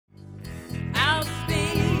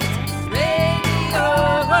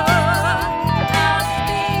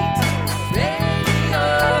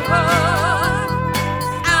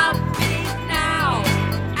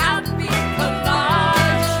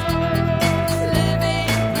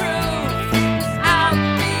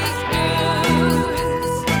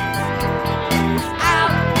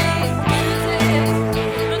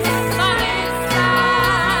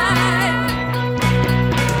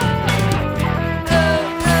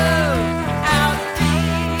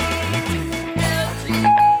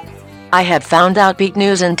I have found Outbeat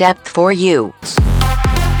News in depth for you.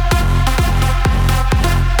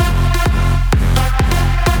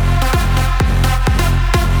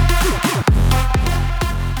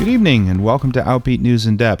 Good evening and welcome to Outbeat News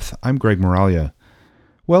in Depth. I'm Greg Moralia.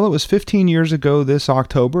 Well, it was 15 years ago this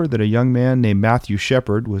October that a young man named Matthew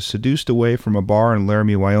Shepard was seduced away from a bar in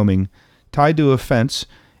Laramie, Wyoming, tied to a fence,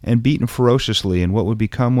 and beaten ferociously in what would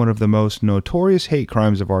become one of the most notorious hate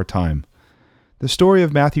crimes of our time. The story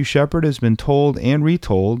of Matthew Shepard has been told and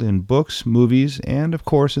retold in books, movies, and, of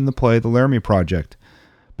course, in the play The Laramie Project.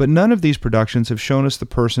 But none of these productions have shown us the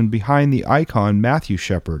person behind the icon Matthew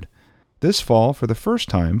Shepard. This fall, for the first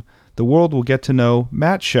time, the world will get to know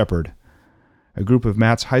Matt Shepard. A group of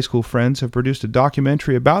Matt's high school friends have produced a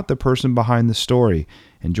documentary about the person behind the story,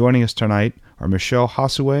 and joining us tonight are Michelle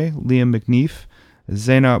Hosaway, Liam McNeef,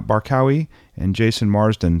 Zaina Barkawi, and Jason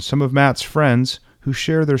Marsden, some of Matt's friends who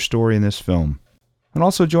share their story in this film. And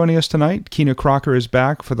also joining us tonight, Kina Crocker is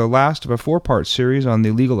back for the last of a 4-part series on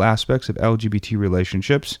the legal aspects of LGBT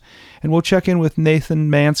relationships, and we'll check in with Nathan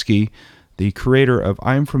Mansky, the creator of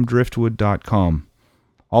I'mFromDriftwood.com.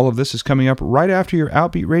 All of this is coming up right after your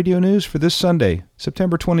Outbeat Radio News for this Sunday,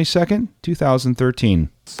 September 22nd, 2013.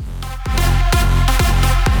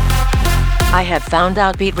 I have found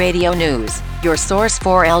Outbeat Radio News, your source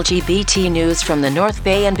for LGBT news from the North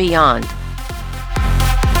Bay and beyond.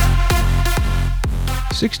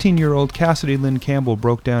 16-year-old Cassidy Lynn Campbell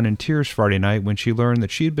broke down in tears Friday night when she learned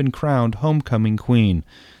that she had been crowned homecoming queen.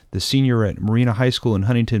 The senior at Marina High School in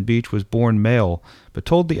Huntington Beach was born male, but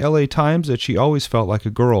told the LA Times that she always felt like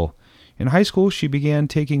a girl. In high school, she began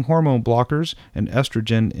taking hormone blockers and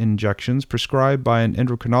estrogen injections prescribed by an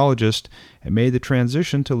endocrinologist and made the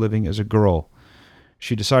transition to living as a girl.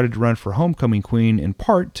 She decided to run for homecoming queen in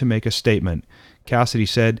part to make a statement. Cassidy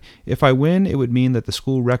said, "If I win, it would mean that the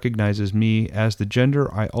school recognizes me as the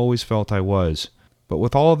gender I always felt I was. But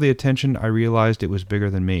with all of the attention, I realized it was bigger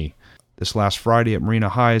than me." This last Friday at Marina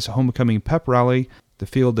High's homecoming pep rally, the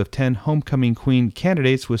field of 10 homecoming queen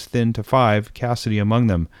candidates was thinned to 5, Cassidy among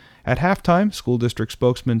them. At halftime, school district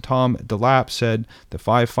spokesman Tom DeLapp said the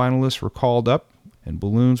 5 finalists were called up and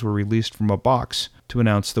balloons were released from a box to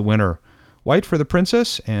announce the winner. White for the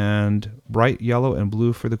princess and bright yellow and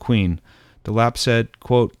blue for the queen. DeLapp said,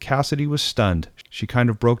 quote, "Cassidy was stunned. She kind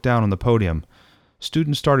of broke down on the podium.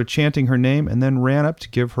 Students started chanting her name and then ran up to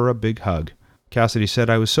give her a big hug." Cassidy said,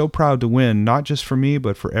 "I was so proud to win, not just for me,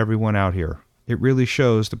 but for everyone out here. It really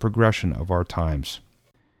shows the progression of our times."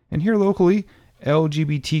 And here locally,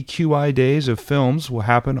 LGBTQI Days of Films will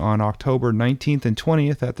happen on October 19th and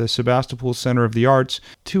 20th at the Sebastopol Center of the Arts,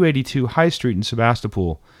 282 High Street in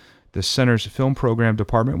Sebastopol. The center's film program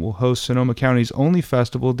department will host Sonoma County's only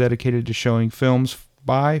festival dedicated to showing films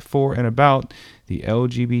by, for, and about the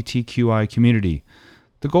LGBTQI community.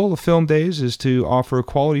 The goal of Film Days is to offer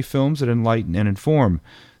quality films that enlighten and inform.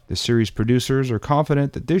 The series producers are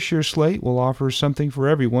confident that this year's slate will offer something for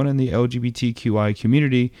everyone in the LGBTQI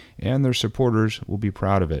community, and their supporters will be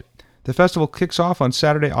proud of it. The festival kicks off on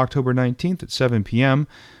Saturday, October 19th at 7 p.m.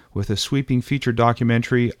 with a sweeping feature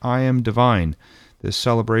documentary, I Am Divine. This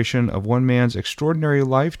celebration of one man's extraordinary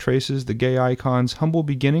life traces the gay icon's humble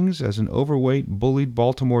beginnings as an overweight, bullied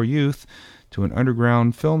Baltimore youth to an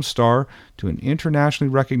underground film star to an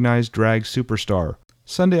internationally recognized drag superstar.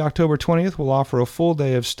 Sunday, October 20th will offer a full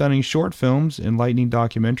day of stunning short films, enlightening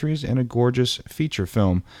documentaries, and a gorgeous feature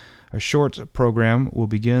film. A shorts program will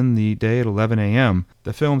begin the day at 11 a.m.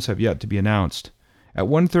 The films have yet to be announced. At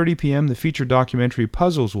 1:30 p.m., the feature documentary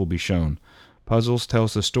Puzzles will be shown. Puzzles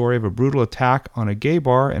tells the story of a brutal attack on a gay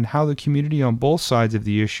bar and how the community on both sides of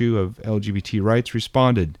the issue of LGBT rights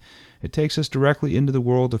responded. It takes us directly into the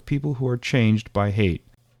world of people who are changed by hate.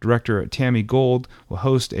 Director Tammy Gold will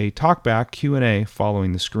host a talkback Q&A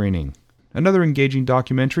following the screening. Another engaging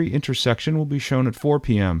documentary, Intersection, will be shown at 4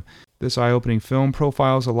 p.m. This eye-opening film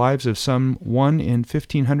profiles the lives of some 1 in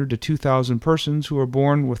 1,500 to 2,000 persons who are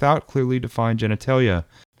born without clearly defined genitalia.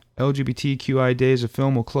 LGBTQI Days of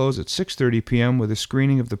Film will close at 6:30 p.m. with a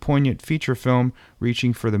screening of the poignant feature film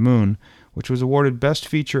Reaching for the Moon, which was awarded Best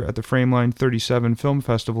Feature at the Frameline 37 Film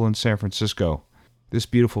Festival in San Francisco. This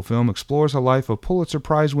beautiful film explores the life of Pulitzer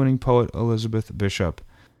Prize-winning poet Elizabeth Bishop.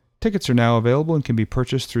 Tickets are now available and can be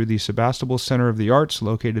purchased through the Sebastopol Center of the Arts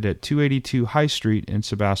located at 282 High Street in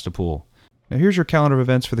Sebastopol. Now here's your calendar of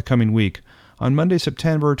events for the coming week. On Monday,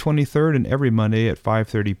 September 23rd, and every Monday at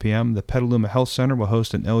 5:30 p.m., the Petaluma Health Center will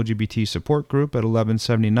host an LGBT support group at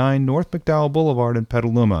 1179 North McDowell Boulevard in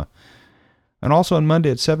Petaluma. And also on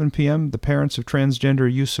Monday at 7 p.m., the Parents of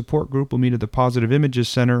Transgender Youth Support Group will meet at the Positive Images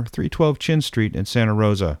Center, 312 Chin Street in Santa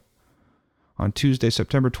Rosa. On Tuesday,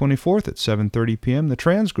 September 24th at 7:30 p.m., the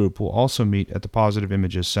trans group will also meet at the Positive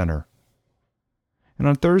Images Center. And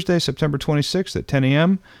on Thursday, September 26th at 10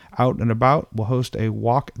 a.m., Out and About will host a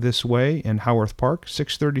Walk This Way in Howarth Park,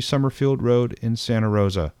 630 Summerfield Road in Santa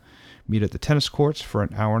Rosa. Meet at the tennis courts for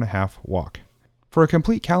an hour-and-a-half walk. For a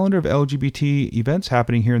complete calendar of LGBT events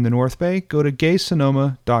happening here in the North Bay, go to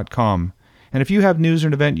gaysonoma.com. And if you have news or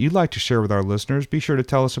an event you'd like to share with our listeners, be sure to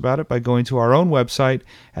tell us about it by going to our own website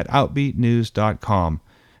at outbeatnews.com.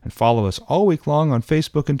 And follow us all week long on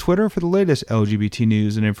Facebook and Twitter for the latest LGBT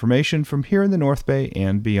news and information from here in the North Bay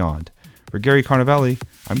and beyond. For Gary Carnavelli,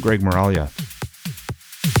 I'm Greg Moralia.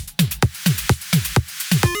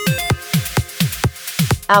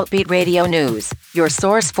 Outbeat Radio News, your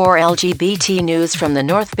source for LGBT news from the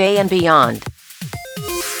North Bay and beyond.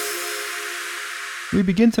 We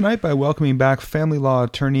begin tonight by welcoming back family law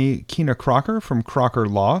attorney Kina Crocker from Crocker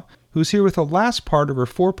Law, who's here with the last part of her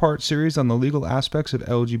 4-part series on the legal aspects of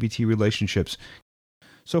LGBT relationships.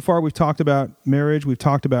 So far, we've talked about marriage, we've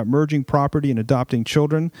talked about merging property and adopting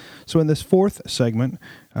children. So in this 4th segment,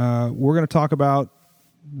 we're going to talk about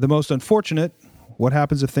the most unfortunate, what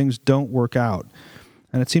happens if things don't work out.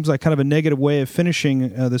 And it seems like kind of a negative way of finishing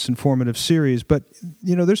this informative series. But,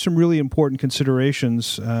 there's some really important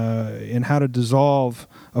considerations in how to dissolve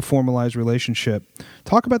a formalized relationship.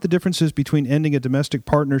 Talk about the differences between ending a domestic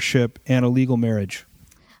partnership and a legal marriage.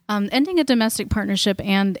 Ending a domestic partnership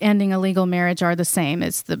and ending a legal marriage are the same.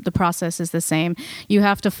 It's the process is the same. You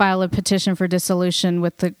have to file a petition for dissolution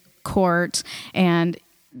with the court, and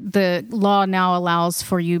the law now allows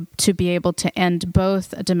for you to be able to end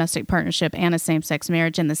both a domestic partnership and a same-sex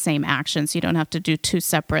marriage in the same action, so you don't have to do 2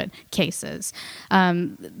 separate cases.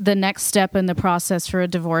 The next step in the process for a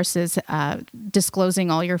divorce is disclosing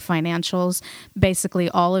all your financials, basically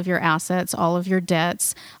all of your assets, all of your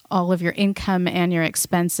debts, all of your income and your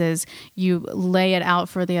expenses. You lay it out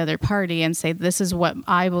for the other party and say, this is what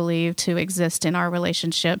I believe to exist in our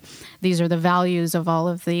relationship. These are the values of all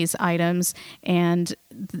of these items, and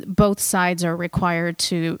both sides are required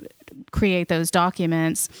to create those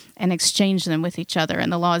documents and exchange them with each other.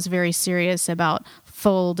 And the law is very serious about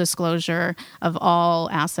full disclosure of all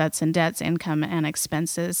assets and debts, income and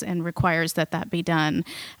expenses, and requires that be done.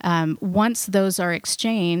 Once those are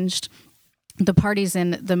exchanged, the parties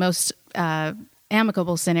in the most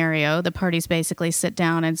amicable scenario, the parties basically sit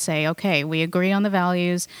down and say, okay, we agree on the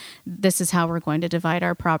values. This is how we're going to divide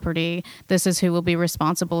our property. This is who will be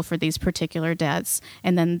responsible for these particular debts,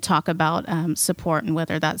 and then talk about support and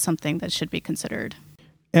whether that's something that should be considered.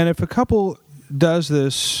 And if a couple does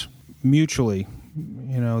this mutually,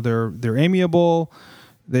 they're amiable,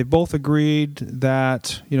 they've both agreed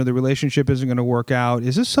that, the relationship isn't going to work out,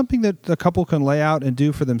 is this something that a couple can lay out and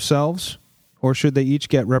do for themselves? Or should they each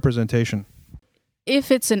get representation?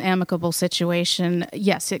 If it's an amicable situation,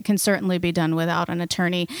 yes, it can certainly be done without an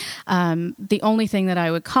attorney. The only thing that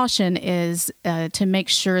I would caution is to make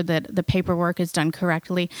sure that the paperwork is done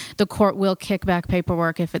correctly. The court will kick back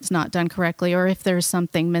paperwork if it's not done correctly, or if there's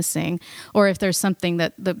something missing, or if there's something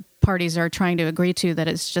that the parties are trying to agree to that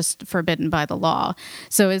is just forbidden by the law.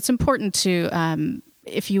 So it's important to...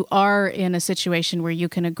 if you are in a situation where you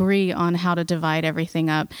can agree on how to divide everything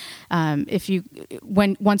up,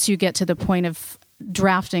 once you get to the point of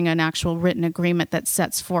drafting an actual written agreement that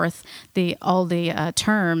sets forth all the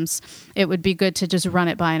terms, it would be good to just run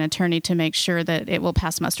it by an attorney to make sure that it will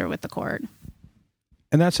pass muster with the court.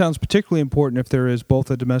 And that sounds particularly important if there is both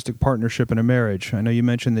a domestic partnership and a marriage. I know you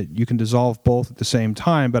mentioned that you can dissolve both at the same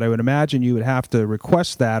time, but I would imagine you would have to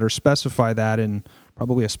request that or specify that in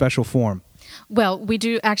probably a special form. Well, we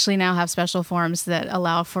do actually now have special forms that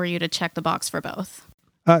allow for you to check the box for both.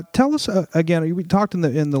 Tell us, again, we talked in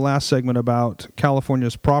the last segment about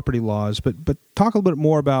California's property laws, but talk a little bit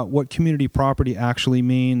more about what community property actually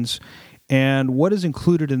means and what is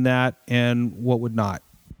included in that and what would not.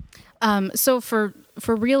 So for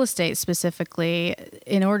real estate specifically,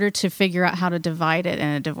 in order to figure out how to divide it in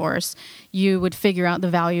a divorce, you would figure out the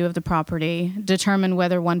value of the property, determine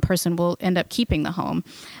whether one person will end up keeping the home.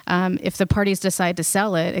 If the parties decide to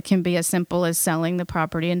sell it, it can be as simple as selling the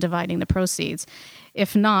property and dividing the proceeds.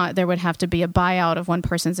 If not, there would have to be a buyout of one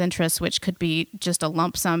person's interest, which could be just a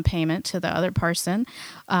lump sum payment to the other person,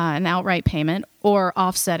 an outright payment, or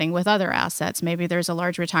offsetting with other assets. Maybe there's a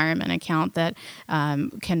large retirement account that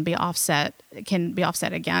can be offset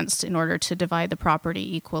against in order to divide the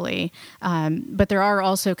property equally. But there are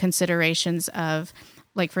also considerations of,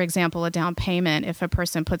 like, for example, a down payment. If a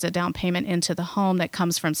person puts a down payment into the home that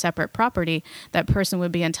comes from separate property, that person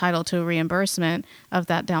would be entitled to a reimbursement of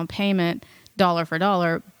that down payment, dollar for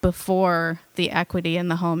dollar before the equity in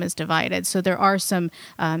the home is divided. So there are some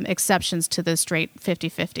exceptions to the straight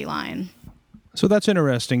 50-50 line. So that's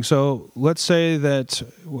interesting. So let's say that,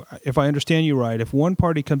 if I understand you right, if one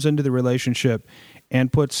party comes into the relationship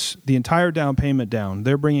and puts the entire down payment down,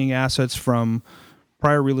 they're bringing assets from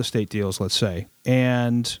prior real estate deals, let's say,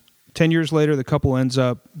 and 10 years later the couple ends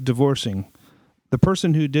up divorcing. The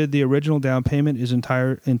person who did the original down payment is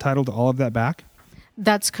entitled to all of that back?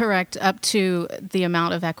 That's correct, up to the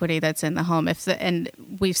amount of equity that's in the home. And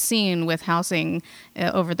we've seen with housing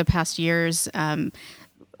over the past years,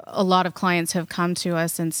 a lot of clients have come to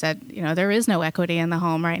us and said, there is no equity in the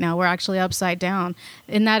home right now. We're actually upside down.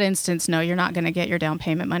 In that instance, no, you're not going to get your down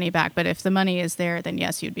payment money back. But if the money is there, then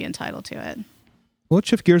yes, you'd be entitled to it. Well, let's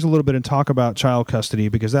shift gears a little bit and talk about child custody,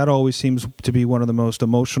 because that always seems to be one of the most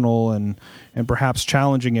emotional and perhaps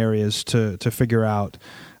challenging areas to figure out.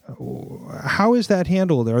 How is that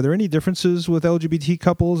handled? Are there any differences with LGBT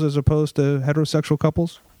couples as opposed to heterosexual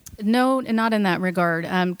couples? No, not in that regard.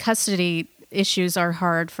 Custody issues are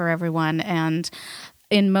hard for everyone, and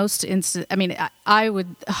in most instances, I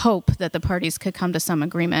would hope that the parties could come to some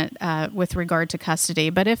agreement with regard to custody.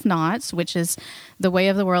 But if not, which is the way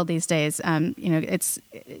of the world these days, it's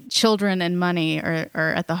children and money are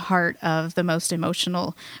at the heart of the most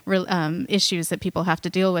emotional issues that people have to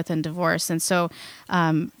deal with in divorce. And so,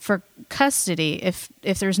 for custody, if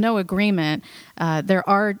there's no agreement, there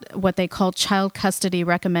are what they call child custody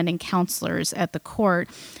recommending counselors at the court.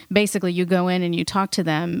 Basically, you go in and you talk to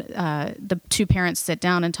them. The two parents sit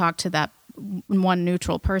down and talk to that one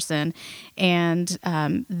neutral person, and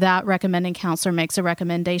that recommending counselor makes a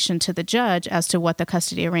recommendation to the judge as to what the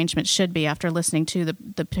custody arrangement should be after listening to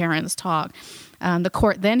the parents talk. The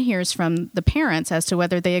court then hears from the parents as to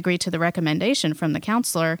whether they agree to the recommendation from the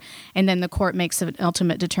counselor, and then the court makes an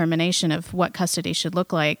ultimate determination of what custody should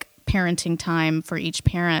look like, parenting time for each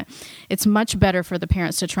parent. It's much better for the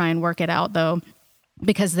parents to try and work it out, though,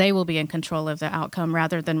 because they will be in control of the outcome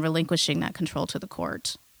rather than relinquishing that control to the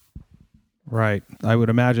court. Right. I would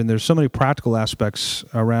imagine there's so many practical aspects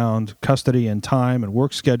around custody and time and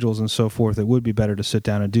work schedules and so forth. It would be better to sit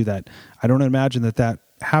down and do that. I don't imagine that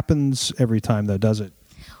happens every time, though, does it?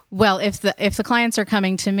 Well, if the clients are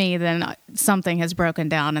coming to me, then something has broken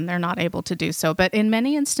down and they're not able to do so. But in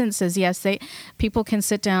many instances, yes, people can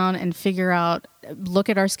sit down and figure out, look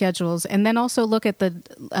at our schedules, and then also look at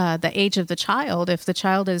the age of the child. If the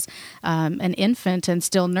child is an infant and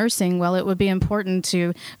still nursing, well, it would be important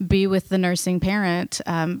to be with the nursing parent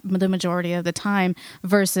the majority of the time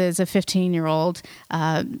versus a 15-year-old.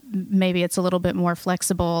 Maybe it's a little bit more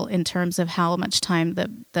flexible in terms of how much time that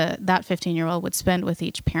 15-year-old would spend with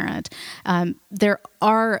each parent. There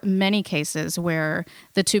are many cases where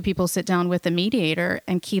the two people sit down with the mediator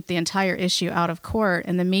and keep the entire issue out of court,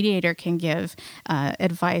 and the mediator can give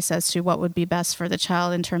advice as to what would be best for the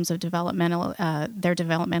child in terms of their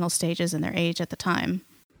developmental stages and their age at the time.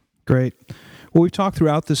 Great. Well, we've talked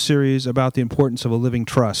throughout this series about the importance of a living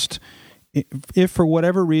trust. If for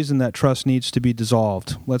whatever reason that trust needs to be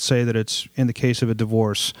dissolved, let's say that it's in the case of a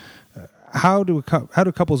divorce, how do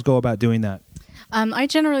couples go about doing that? I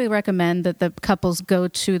generally recommend that the couples go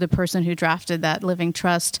to the person who drafted that living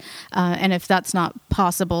trust, and if that's not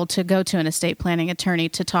possible, to go to an estate planning attorney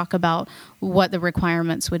to talk about what the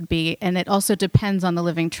requirements would be. And it also depends on the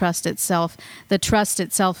living trust itself. The trust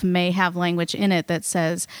itself may have language in it that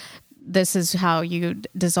says, this is how you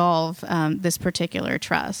dissolve this particular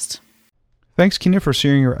trust. Thanks, Keena, for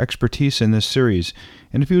sharing your expertise in this series.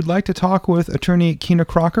 And if you would like to talk with attorney Keena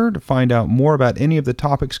Crocker to find out more about any of the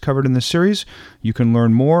topics covered in this series, you can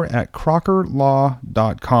learn more at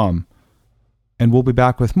crockerlaw.com. And we'll be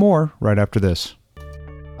back with more right after this.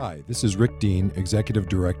 Hi, this is Rick Dean, Executive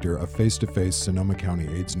Director of Face-to-Face Sonoma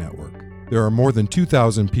County AIDS Network. There are more than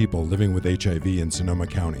 2,000 people living with HIV in Sonoma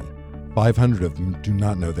County. 500 of them do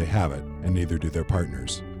not know they have it, and neither do their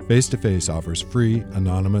partners. Face-to-Face offers free,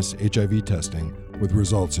 anonymous HIV testing with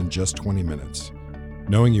results in just 20 minutes.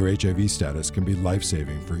 Knowing your HIV status can be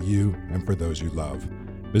life-saving for you and for those you love.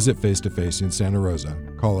 Visit Face-to-Face in Santa Rosa,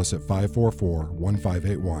 call us at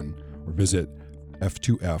 544-1581, or visit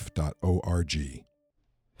f2f.org.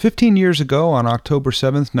 15 years ago, on October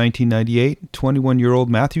 7th, 1998, 21-year-old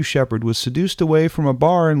Matthew Shepard was seduced away from a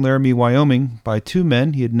bar in Laramie, Wyoming, by two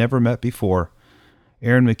men he had never met before.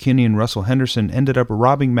 Aaron McKinney and Russell Henderson ended up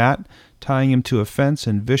robbing Matt, tying him to a fence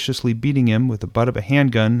and viciously beating him with the butt of a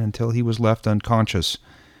handgun until he was left unconscious.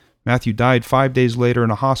 Matthew died 5 days later in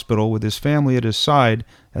a hospital with his family at his side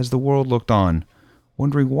as the world looked on,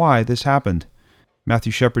 wondering why this happened.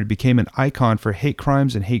 Matthew Shepard became an icon for hate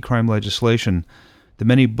crimes and hate crime legislation. The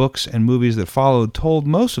many books and movies that followed told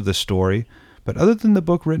most of the story, But other than the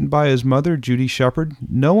book written by his mother, Judy Shepard,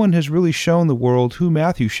 no one has really shown the world who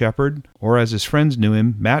Matthew Shepard, or as his friends knew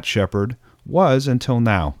him, Matt Shepard, was until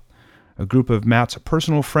now. A group of Matt's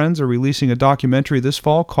personal friends are releasing a documentary this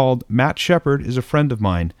fall called Matt Shepard is a Friend of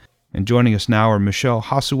Mine. And joining us now are Michelle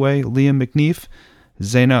Hossuay, Liam McNeef,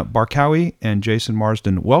 Zaina Barkawi, and Jason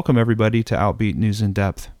Marsden. Welcome, everybody, to Outbeat News in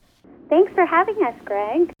Depth. Thanks for having us,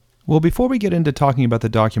 Greg. Well, before we get into talking about the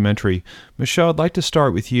documentary, Michelle, I'd like to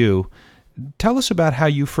start with you. Tell us about how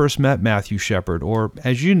you first met Matthew Shepard, or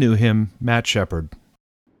as you knew him, Matt Shepard.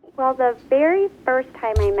 Well, the very first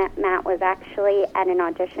time I met Matt was actually at an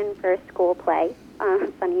audition for a school play,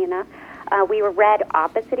 funny enough. We were read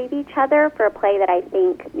opposite of each other for a play that I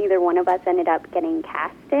think neither one of us ended up getting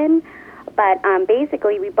cast in. But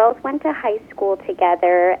basically, we both went to high school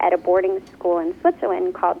together at a boarding school in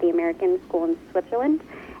Switzerland called the American School in Switzerland.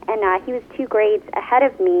 And he was 2 grades ahead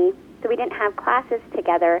of me, so we didn't have classes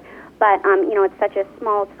together. But, it's such a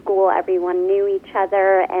small school, everyone knew each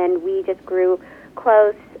other, and we just grew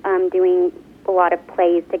close, doing a lot of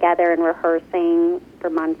plays together and rehearsing for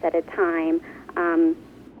months at a time.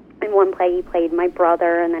 In one play, he played my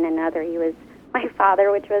brother, and then another, he was my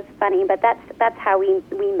father, which was funny. But that's how we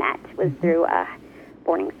met, was through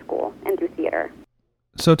boarding school and through theater.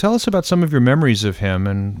 So tell us about some of your memories of him,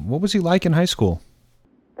 and what was he like in high school?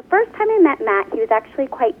 The first time I met Matt, he was actually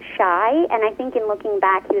quite shy, and I think in looking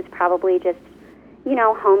back, he was probably just,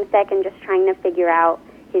 homesick and just trying to figure out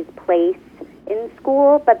his place in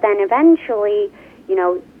school. But then eventually, he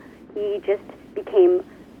just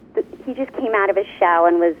came out of his shell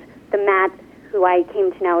and was the Matt who I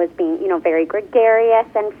came to know as being, very gregarious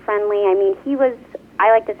and friendly. I mean, he was,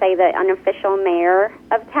 I like to say, the unofficial mayor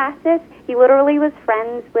of Tassus. He literally was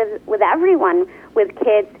friends with everyone, with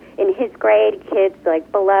kids in his grade, kids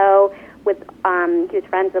like below. He was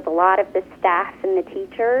friends with a lot of the staff and the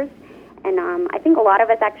teachers. And I think a lot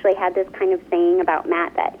of us actually had this kind of saying about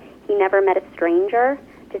Matt, that he never met a stranger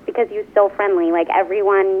just because he was so friendly. Like,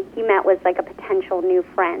 everyone he met was like a potential new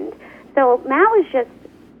friend. So Matt was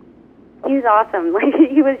he was awesome. Like,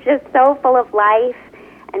 he was just so full of life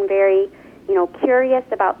and very, curious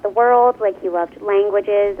about the world. Like, he loved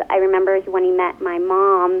languages. I remember when he met my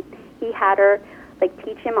mom, he had her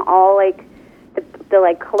teach him all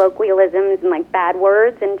the colloquialisms and bad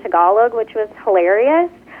words in Tagalog, which was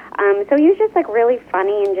hilarious. So he was just really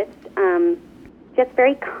funny and just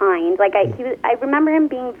very kind. I remember him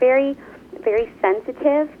being very, very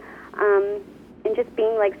sensitive, and just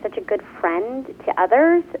being such a good friend to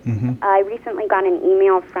others. Mm-hmm. I recently got an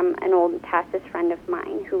email from an old Tassus friend of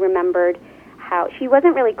mine who remembered how she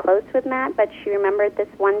wasn't really close with Matt, but she remembered this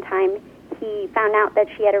one time he found out that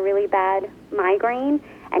she had a really bad migraine,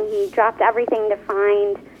 and he dropped everything to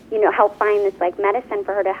help find this medicine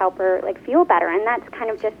for her to help her feel better. And that's kind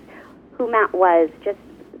of just who Matt was, just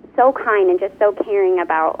so kind and just so caring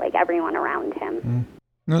about everyone around him. Mm.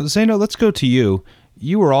 Now, Zaina, let's go to you.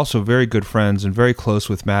 You were also very good friends and very close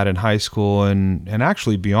with Matt in high school and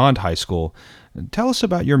actually beyond high school. Tell us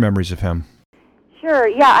about your memories of him. Sure.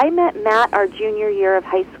 Yeah, I met Matt our junior year of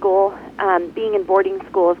high school. Being in boarding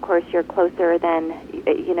school, of course, you're closer than,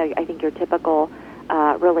 I think your typical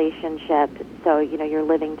relationship. So, you're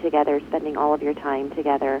living together, spending all of your time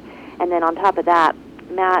together. And then on top of that,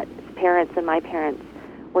 Matt's parents and my parents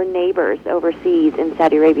were neighbors overseas in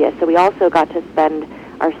Saudi Arabia. So we also got to spend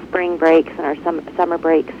our spring breaks and our summer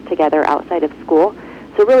breaks together outside of school.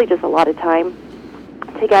 So really just a lot of time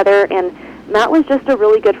together. And Matt was just a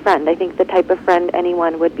really good friend. I think the type of friend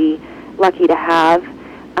anyone would be lucky to have.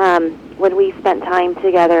 When we spent time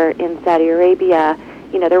together in Saudi Arabia,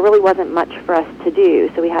 there really wasn't much for us to do,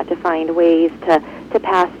 so we had to find ways to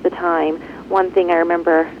pass the time. One thing I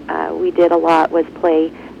remember we did a lot was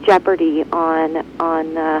play Jeopardy on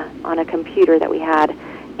a computer that we had,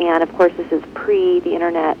 and of course this is pre the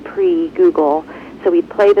internet, pre-Google, so we'd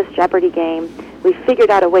play this Jeopardy game. We figured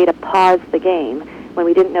out a way to pause the game when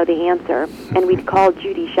we didn't know the answer, and we'd call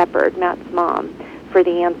Judy Shepard, Matt's mom, for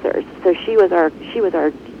the answers. So she was our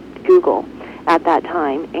Google at that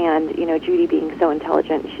time, and Judy being so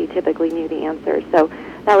intelligent, she typically knew the answers. So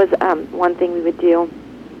that was one thing we would do.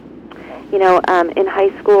 In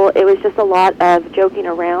high school, it was just a lot of joking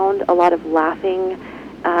around, a lot of laughing.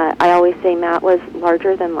 I always say Matt was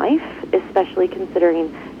larger than life, especially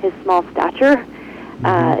considering his small stature.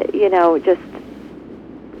 Just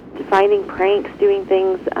finding pranks, doing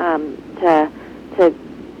things to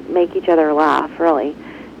make each other laugh, really.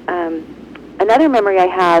 Another memory I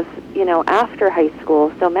have, after high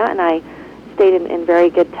school, so Matt and I stayed in very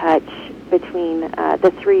good touch between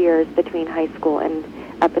the 3 years between high school and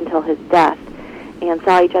up until his death. and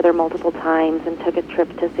saw each other multiple times and took a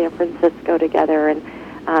trip to San Francisco together, and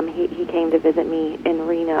he came to visit me in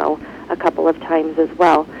Reno a couple of times as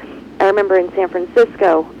well. I remember in San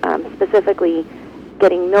Francisco, specifically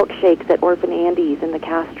getting milkshakes at Orphan Andy's in the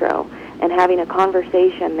Castro and having a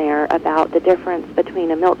conversation there about the difference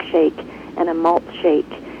between a milkshake and a malt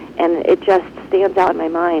shake. And it just stands out in my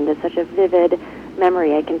mind as such a vivid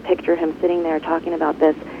memory. I can picture him sitting there talking about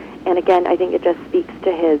this. And again, I think it just speaks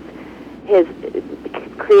to his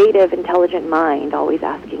creative, intelligent mind, always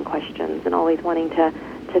asking questions and always wanting to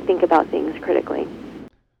think about things critically.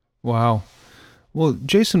 Wow. Well,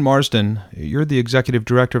 Jason Marsden, you're the executive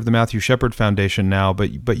director of the Matthew Shepard Foundation now,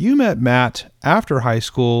 but you met Matt after high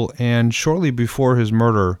school and shortly before his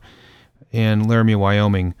murder in Laramie,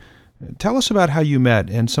 Wyoming. Tell us about how you met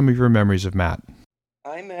and some of your memories of Matt.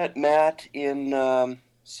 I met Matt in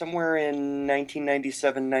somewhere in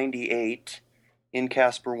 1997-98 in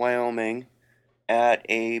Casper, Wyoming, at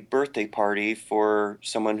a birthday party for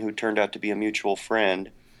someone who turned out to be a mutual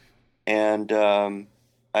friend. And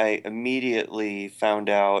I immediately found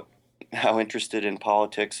out how interested in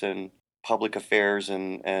politics and public affairs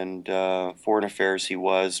and foreign affairs he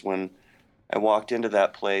was when I walked into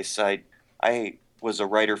that place. I was a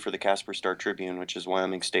writer for the Casper Star-Tribune, which is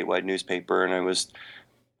Wyoming's statewide newspaper, and I was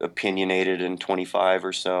opinionated and 25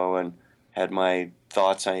 or so and had my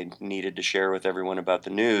thoughts I needed to share with everyone about the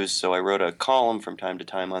news. So I wrote a column from time to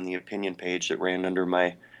time on the opinion page that ran under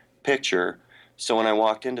my picture. So when I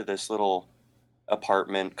walked into this little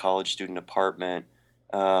apartment, college student apartment,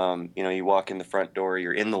 you walk in the front door,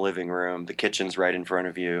 you're in the living room, the kitchen's right in front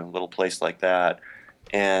of you, a little place like that.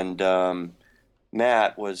 And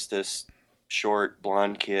Matt was this short,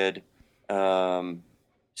 blonde kid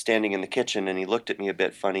standing in the kitchen, and he looked at me a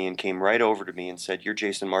bit funny and came right over to me and said, "You're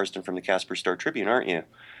Jason Marsden from the Casper Star-Tribune, aren't you?"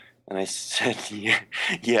 And I said,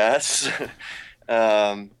 "Yes."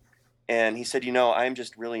 And he said, "I'm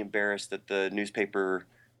just really embarrassed that the newspaper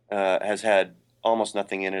has had almost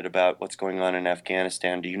nothing in it about what's going on in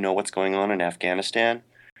Afghanistan. Do you know what's going on in Afghanistan?"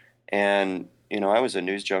 And, I was a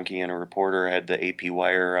news junkie and a reporter. I had the AP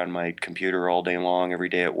Wire on my computer all day long, every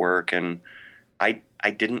day at work, and I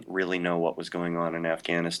didn't really know what was going on in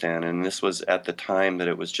Afghanistan. And this was at the time that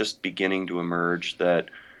it was just beginning to emerge that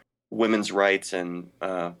women's rights and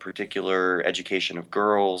particular education of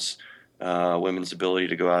girls, women's ability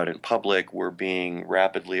to go out in public were being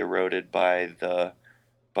rapidly eroded by the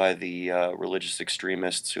religious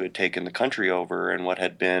extremists who had taken the country over, and what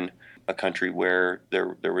had been a country where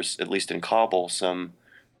there was, at least in Kabul, some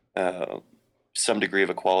degree of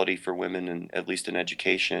equality for women, and at least in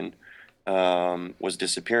education, was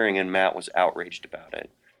disappearing. And Matt was outraged about it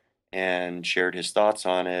and shared his thoughts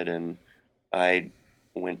on it. And I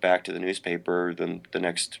went back to the newspaper the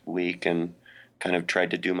next week and kind of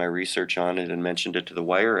tried to do my research on it and mentioned it to the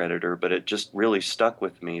Wire editor, but it just really stuck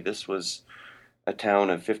with me. This was a town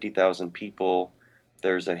of 50,000 people.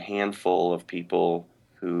 There's a handful of people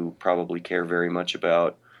who probably care very much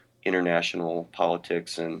about international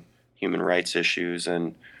politics and human rights issues,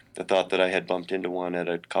 and the thought that I had bumped into one at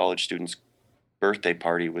a college student's birthday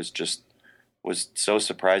party was so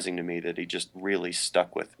surprising to me that he just really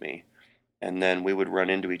stuck with me. And then we would run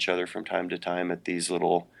into each other from time to time at these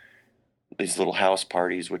little house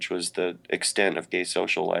parties, which was the extent of gay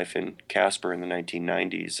social life in Casper in the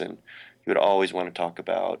 1990s, and he would always want to talk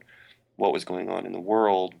about what was going on in the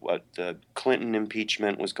world, what the Clinton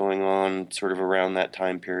impeachment was going on sort of around that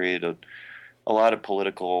time period, a lot of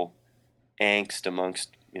political angst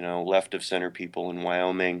amongst, left of center people in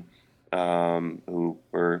Wyoming, who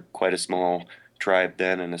were quite a small tribe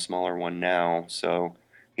then and a smaller one now. So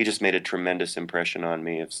he just made a tremendous impression on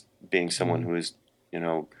me of being someone who is,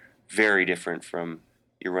 very different from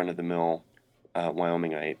your run-of-the-mill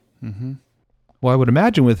Wyomingite. Mm-hmm. Well, I would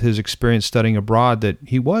imagine with his experience studying abroad that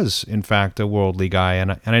he was, in fact, a worldly guy.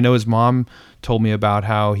 And I know his mom told me about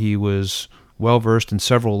how he was well-versed in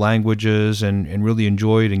several languages and really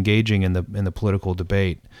enjoyed engaging in the political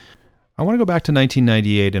debate. I want to go back to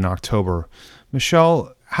 1998 in October.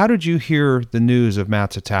 Michelle, how did you hear the news of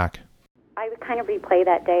Matt's attack? I would kind of replay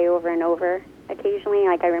that day over and over. Occasionally,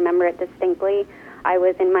 I remember it distinctly. I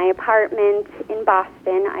was in my apartment in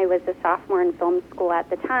Boston. I was a sophomore in film school at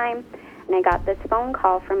the time, and I got this phone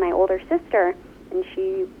call from my older sister, and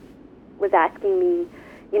she was asking me,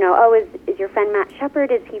 is your friend Matt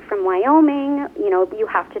Shepard, is he from Wyoming? You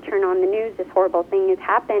have to turn on the news. This horrible thing has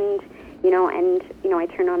happened, and I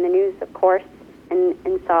turned on the news, of course, and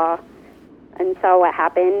saw what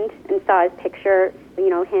happened, and saw his picture,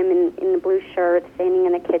 him in the blue shirt standing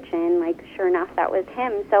in the kitchen. Sure enough, that was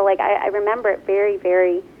him. So I remember it very,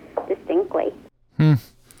 very distinctly.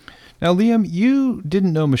 Now, Liam, you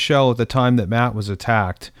didn't know Michelle at the time that Matt was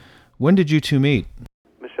attacked. When did you two meet?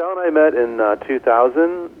 Michelle and I met in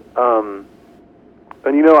 2000, and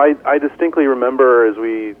I distinctly remember as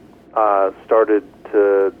we started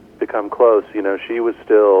to become close, she was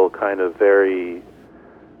still kind of very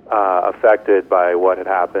affected by what had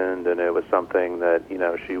happened, and it was something that, it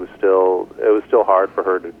was still hard for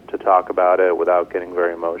her to talk about it without getting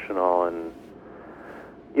very emotional, and,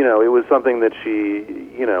 it was something that she,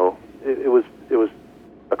 it was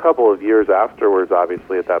a couple of years afterwards,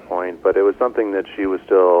 obviously, at that point, but it was something that she was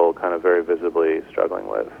still kind of very visibly struggling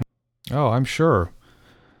with. Oh, I'm sure.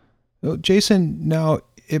 Well, Jason, now,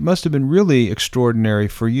 it must have been really extraordinary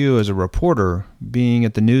for you as a reporter being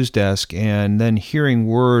at the news desk and then hearing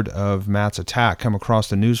word of Matt's attack come across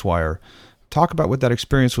the newswire. Talk about what that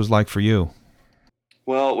experience was like for you.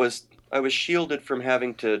 Well, I was shielded from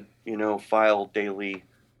having to, file daily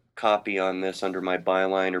copy on this under my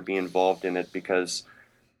byline or be involved in it because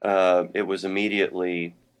it was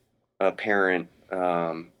immediately apparent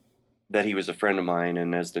that he was a friend of mine.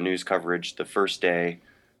 And as the news coverage the first day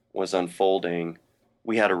was unfolding,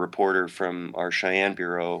 we had a reporter from our Cheyenne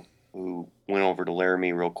bureau who went over to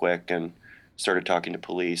Laramie real quick and started talking to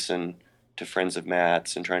police and to friends of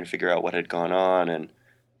Matt's and trying to figure out what had gone on. And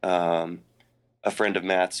a friend of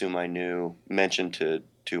Matt's whom I knew mentioned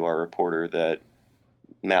to our reporter that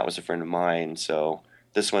Matt was a friend of mine. So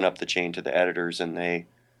this went up the chain to the editors, and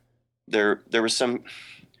there was some,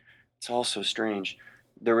 it's all so strange.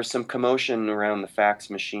 There was some commotion around the fax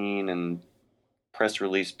machine and press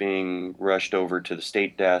release being rushed over to the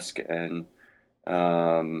state desk, and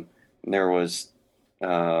there was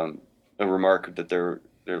a remark that there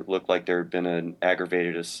looked like there had been an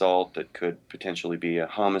aggravated assault that could potentially be a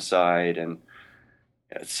homicide. And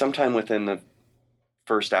sometime within the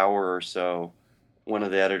first hour or so, one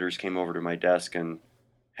of the editors came over to my desk and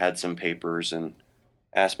had some papers and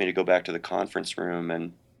asked me to go back to the conference room,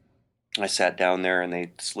 and I sat down there, and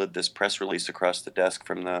they slid this press release across the desk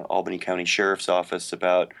from the Albany County Sheriff's Office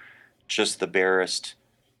about just the barest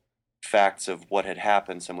facts of what had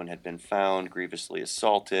happened. Someone had been found grievously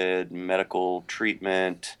assaulted, medical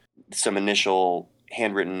treatment, some initial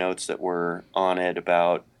handwritten notes that were on it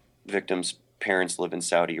about victims' parents live in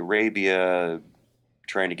Saudi Arabia,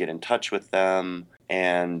 trying to get in touch with them.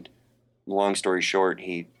 And long story short,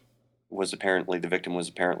 the victim was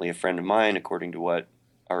apparently a friend of mine, according to what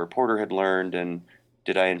our reporter had learned. And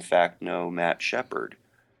did I in fact know Matt Shepard?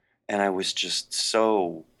 And I was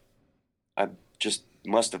I just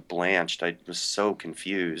must have blanched. I was so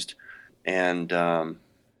confused. And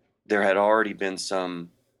there had already been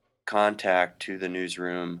some contact to the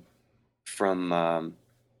newsroom from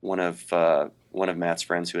one of Matt's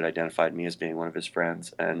friends who had identified me as being one of his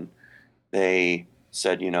friends. And they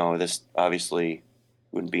said, this obviously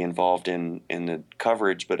wouldn't be involved in the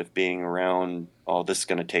coverage, but if being around, this is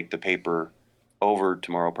going to take the paper over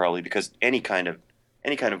tomorrow probably, because any kind of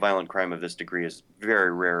violent crime of this degree is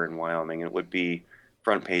very rare in Wyoming. It would be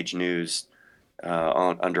front page news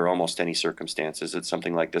under almost any circumstances that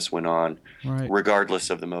something like this went on, right, regardless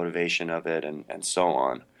of the motivation of it and so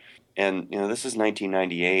on. And this is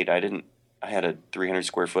 1998. I had a 300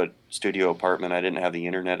 square foot studio apartment. I didn't have the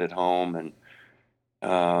internet at home, and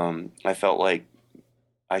I felt like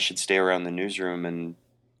I should stay around the newsroom and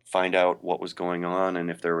find out what was going on, and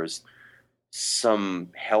if there was some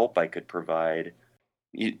help I could provide.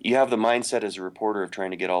 You have the mindset as a reporter of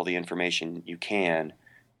trying to get all the information you can,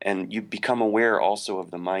 and you become aware also of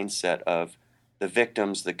the mindset of the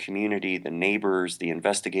victims, the community, the neighbors, the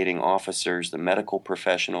investigating officers, the medical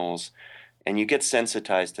professionals, and you get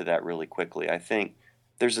sensitized to that really quickly. I think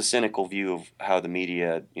there's a cynical view of how the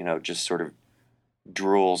media, just sort of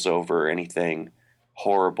drools over anything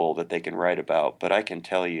horrible that they can write about. But I can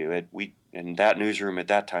tell you, we in that newsroom at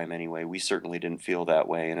that time anyway, we certainly didn't feel that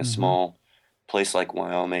way. In a small place like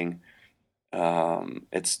Wyoming,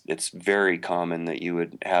 it's very common that you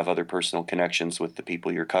would have other personal connections with the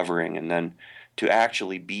people you're covering, and then to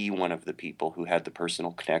actually be one of the people who had the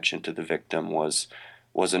personal connection to the victim was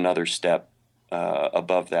another step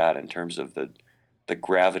above that in terms of the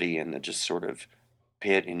gravity and the just sort of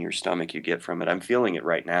pit in your stomach you get from it. I'm feeling it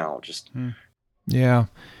right now. Yeah.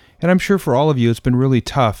 And I'm sure for all of you, it's been really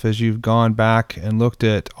tough as you've gone back and looked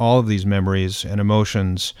at all of these memories and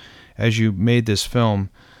emotions as you made this film.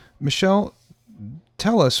 Michelle,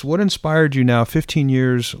 tell us, what inspired you now, 15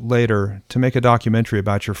 years later, to make a documentary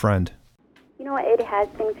about your friend? It has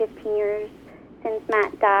been 15 years since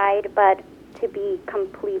Matt died, but to be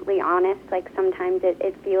completely honest, sometimes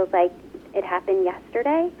it feels like it happened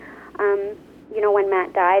yesterday. When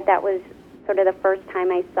Matt died, that was sort of the first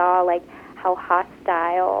time I saw, how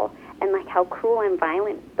hostile and like how cruel and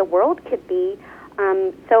violent the world could be.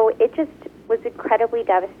 So it just was incredibly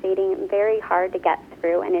devastating and very hard to get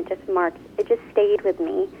through, and it just stayed with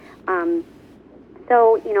me.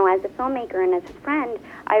 So, as a filmmaker and as a friend,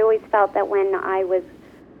 I always felt that when I was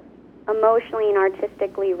emotionally and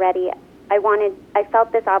artistically ready, I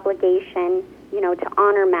felt this obligation, to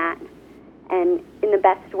honor Matt, and in the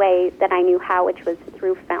best way that I knew how, which was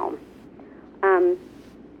through film. And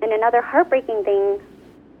another heartbreaking thing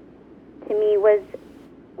to me was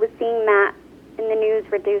seeing Matt in the news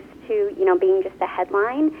reduced to, being just a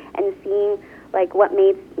headline, and seeing like what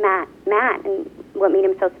made Matt and what made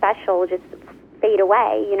him so special just fade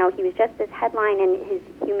away. He was just this headline, and his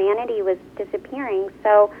humanity was disappearing.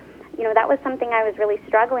 So, that was something I was really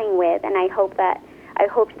struggling with, and I hoped that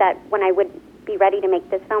when I would be ready to make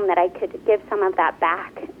this film, that I could give some of that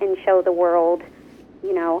back and show the world,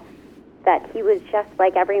 that he was just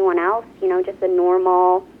like everyone else, just a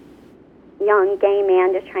normal young gay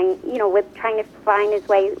man just trying to find his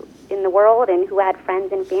way in the world, and who had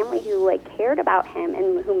friends and family who cared about him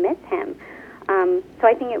and who missed him. So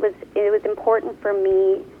I think it was important for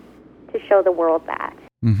me to show the world that.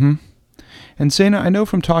 Mm-hmm. And Zaina, I know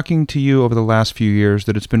from talking to you over the last few years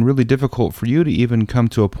that it's been really difficult for you to even come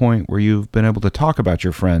to a point where you've been able to talk about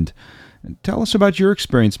your friend. Tell us about your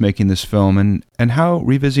experience making this film, and how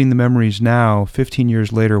revisiting the memories now, 15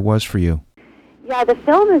 years later, was for you. Yeah, the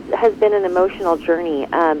film has been an emotional journey.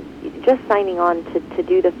 Just signing on to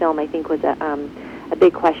do the film, I think, was a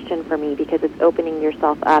big question for me, because it's opening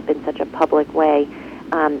yourself up in such a public way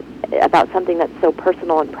about something that's so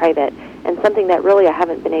personal and private, and something that really I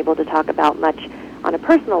haven't been able to talk about much on a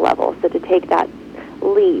personal level. So to take that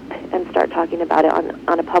leap and start talking about it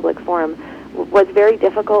on a public forum was very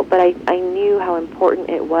difficult, but I knew how important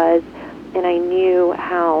it was, and I knew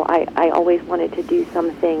how I always wanted to do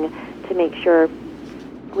something to make sure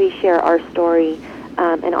we share our story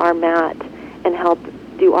and our Matt, and help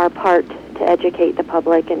do our part to educate the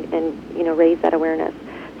public and raise that awareness.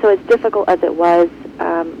 So as difficult as it was,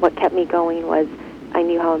 what kept me going was I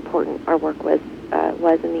knew how important our work was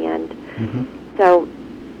in the end. Mm-hmm. So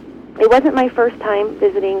it wasn't my first time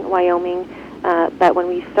visiting Wyoming, but when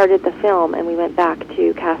we started the film and we went back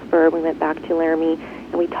to Casper, we went back to Laramie,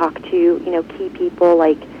 and we talked to key people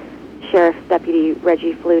like Sheriff's Deputy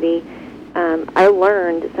Reggie Flutie, I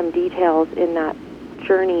learned some details in that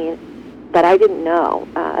journey that I didn't know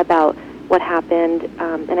about what happened,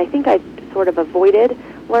 and I think I sort of avoided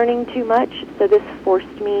learning too much, so this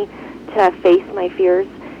forced me to face my fears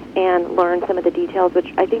and learn some of the details, which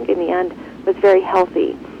I think in the end was very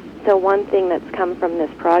healthy. So one thing that's come from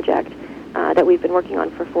this project that we've been working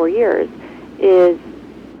on for 4 years is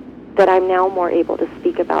that I'm now more able to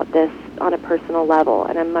speak about this on a personal level,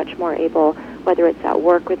 and I'm much more able, whether it's at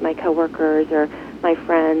work with my coworkers or my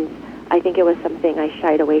friends. I think it was something I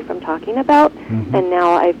shied away from talking about, mm-hmm. and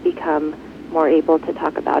now I've become more able to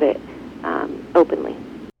talk about it openly.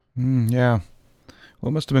 Yeah. Well,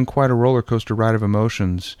 it must have been quite a roller coaster ride of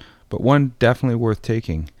emotions, but one definitely worth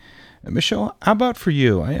taking. Michelle, how about for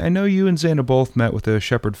you? I know you and Zaina both met with the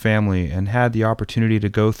Shepherd family and had the opportunity to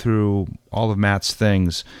go through all of Matt's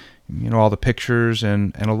things, all the pictures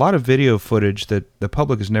and a lot of video footage that the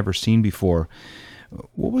public has never seen before.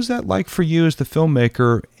 What was that like for you as the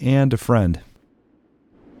filmmaker and a friend?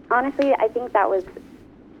 Honestly, I think that was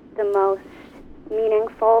the most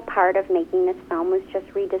meaningful part of making this film, was just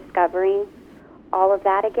rediscovering all of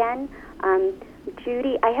that again.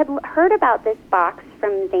 Judy, I had heard about this box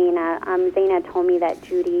from Zaina. Zaina told me that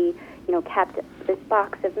Judy, kept this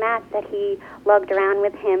box of Matt that he lugged around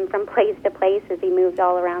with him from place to place as he moved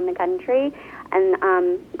all around the country.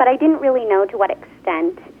 And but I didn't really know to what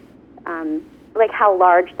extent, like how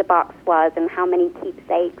large the box was and how many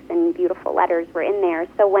keepsakes and beautiful letters were in there.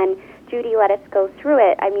 So when Judy let us go through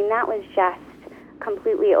it, I mean, that was just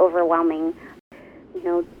completely overwhelming.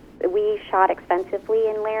 We shot expensively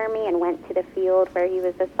in Laramie and went to the field where he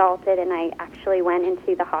was assaulted, and I actually went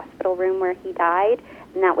into the hospital room where he died,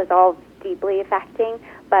 and that was all deeply affecting.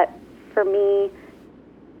 But for me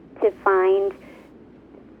to find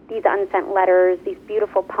these unsent letters, these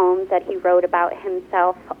beautiful poems that he wrote about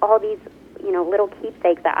himself, all these, little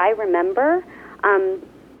keepsakes that I remember,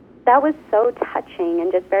 that was so touching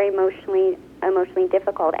and just very emotionally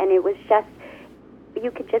difficult. And it was just,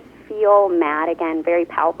 you could just feel Matt again very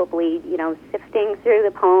palpably, sifting through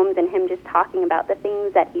the poems and him just talking about the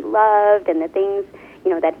things that he loved and the things,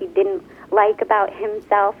 that he didn't like about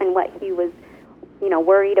himself and what he was,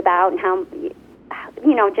 worried about, and how,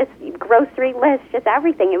 just grocery lists, just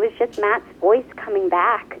everything. It was just Matt's voice coming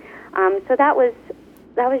back. So that was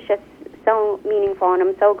just so meaningful, and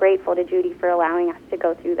I'm so grateful to Judy for allowing us to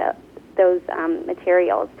go through those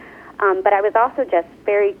materials. But I was also just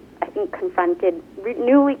very, I think,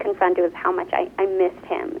 newly confronted with how much I missed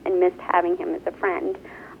him and missed having him as a friend.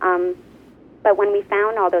 But when we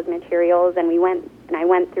found all those materials and I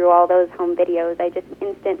went through all those home videos, I just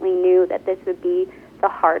instantly knew that this would be the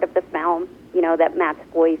heart of the film, that Matt's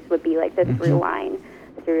voice would be like the through line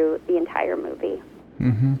through the entire movie.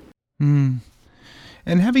 Mm-hmm. Mm.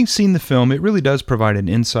 And having seen the film, it really does provide an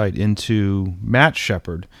insight into Matt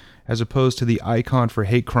Shepard, as opposed to the icon for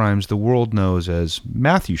hate crimes the world knows as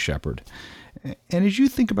Matthew Shepard. And as you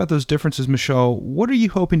think about those differences, Michelle, what are you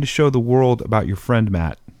hoping to show the world about your friend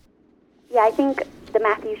Matt? Yeah, I think the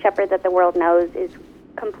Matthew Shepard that the world knows is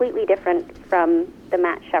completely different from the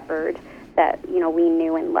Matt Shepard that, we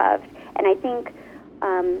knew and loved. And I think,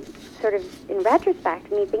 sort of in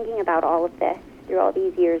retrospect, me thinking about all of this through all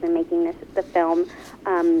these years and making the film,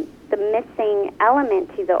 the missing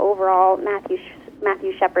element to the overall Matthew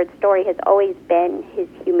Shepard's story has always been his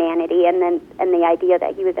humanity, and the idea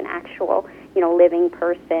that he was an actual, living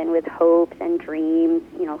person with hopes and dreams,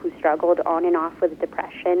 who struggled on and off with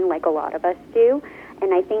depression like a lot of us do.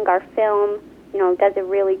 And I think our film, does a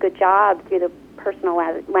really good job through the personal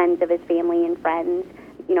lens of his family and friends,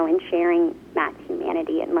 in sharing Matt's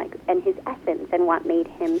humanity and his essence and what made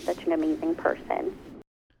him such an amazing person.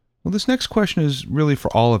 Well, this next question is really for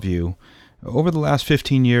all of you. Over the last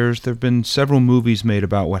 15 years, there have been several movies made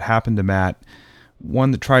about what happened to Matt,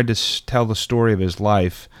 one that tried to tell the story of his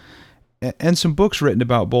life, and some books written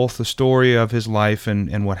about both the story of his life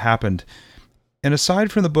and what happened. And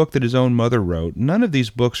aside from the book that his own mother wrote, none of these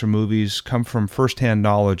books or movies come from firsthand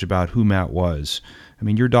knowledge about who Matt was. I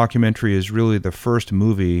mean, your documentary is really the first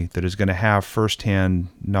movie that is going to have firsthand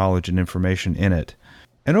knowledge and information in it.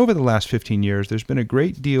 And over the last 15 years, there's been a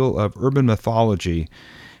great deal of urban mythology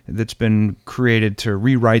that's been created to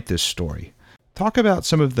rewrite this story. Talk about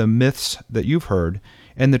some of the myths that you've heard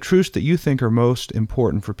and the truths that you think are most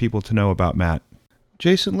important for people to know about Matt.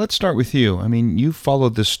 Jason, let's start with you. I mean, you've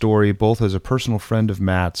followed this story both as a personal friend of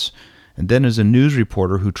Matt's and then as a news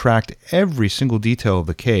reporter who tracked every single detail of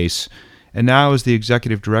the case, and now as the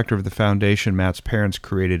executive director of the foundation Matt's parents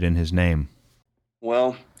created in his name.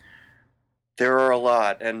 Well, there are a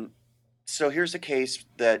lot. And so here's a case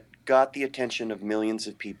that got the attention of millions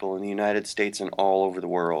of people in the United States and all over the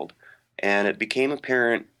world. And it became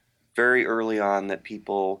apparent very early on that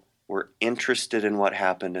people were interested in what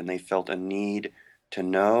happened, and they felt a need to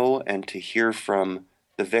know and to hear from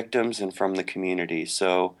the victims and from the community.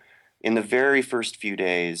 So in the very first few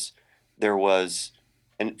days,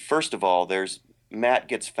 and first of all, Matt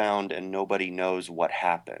gets found and nobody knows what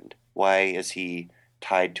happened. Why is he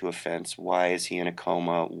tied to a fence? Why is he in a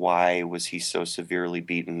coma? Why was he so severely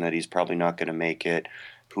beaten that he's probably not going to make it?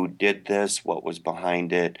 Who did this? What was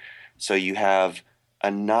behind it? So you have a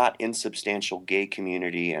not insubstantial gay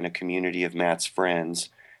community and a community of Matt's friends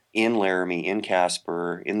in Laramie, in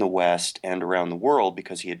Casper, in the West, and around the world,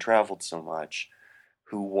 because he had traveled so much,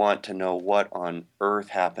 who want to know what on earth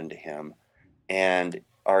happened to him. And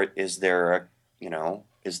is there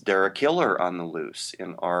a killer on the loose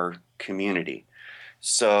in our community?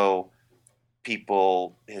 So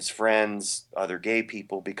people, his friends, other gay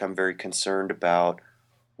people, become very concerned about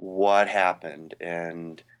what happened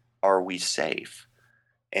and are we safe?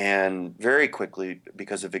 And very quickly,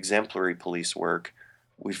 because of exemplary police work,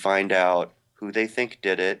 we find out who they think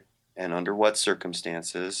did it and under what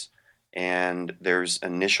circumstances. And there's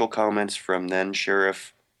initial comments from then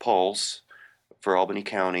Sheriff Pulse for Albany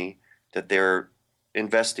County that they're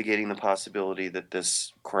investigating the possibility that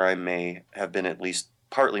this crime may have been at least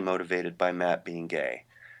partly motivated by Matt being gay.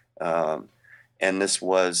 And this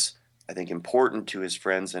was, I think, important to his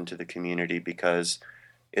friends and to the community because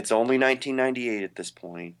it's only 1998 at this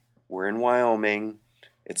point. We're in Wyoming.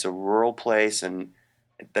 It's a rural place, and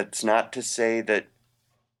that's not to say that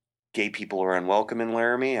gay people are unwelcome in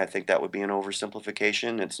Laramie. I think that would be an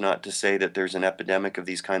oversimplification. It's not to say that there's an epidemic of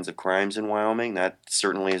these kinds of crimes in Wyoming. That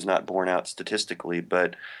certainly is not borne out statistically.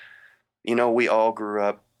 But, we all grew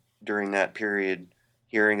up during that period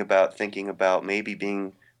thinking about maybe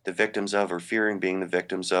being the victims of or fearing being the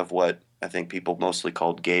victims of what I think people mostly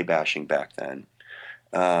called gay bashing back then.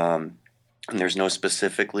 And there's no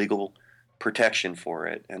specific legal protection for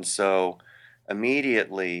it. And so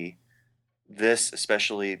immediately, this,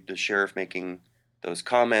 especially the sheriff making those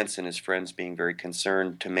comments and his friends being very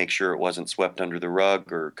concerned to make sure it wasn't swept under the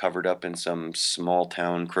rug or covered up in some small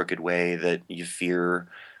town crooked way that you fear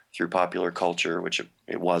through popular culture, which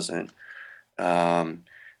it wasn't.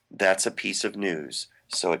 That's a piece of news.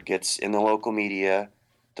 So it gets in the local media.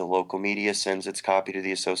 The local media sends its copy to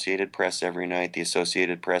the Associated Press every night. The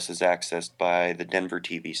Associated Press is accessed by the Denver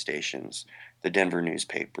TV stations, the Denver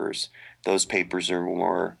newspapers. Those papers are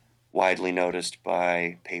more widely noticed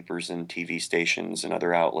by papers and TV stations and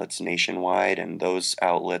other outlets nationwide, and those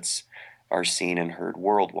outlets are seen and heard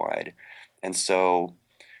worldwide. And so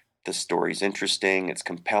the story's interesting, it's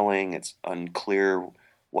compelling, it's unclear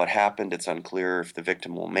what happened, it's unclear if the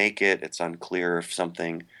victim will make it, it's unclear if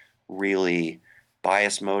something really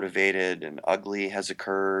bias motivated and ugly has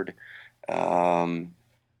occurred.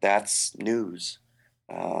 That's news,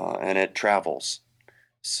 and it travels.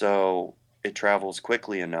 So it travels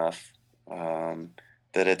quickly enough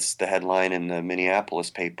that it's the headline in the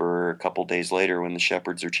Minneapolis paper a couple days later when the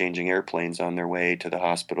Shepherds are changing airplanes on their way to the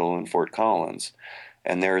hospital in Fort Collins.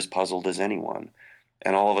 And they're as puzzled as anyone.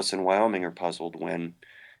 And all of us in Wyoming are puzzled when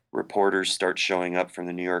reporters start showing up from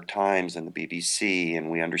the New York Times and the BBC,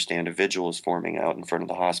 and we understand a vigil is forming out in front of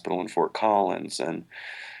the hospital in Fort Collins. And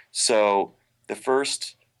so the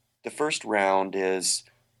first round is,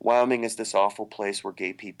 Wyoming is this awful place where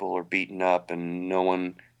gay people are beaten up and no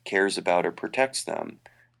one cares about or protects them.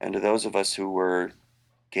 And to those of us who were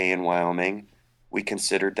gay in Wyoming, we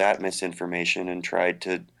considered that misinformation and tried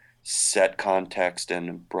to set context and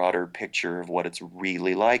a broader picture of what it's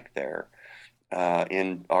really like there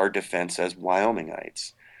in our defense as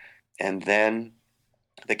Wyomingites. And then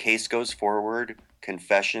the case goes forward,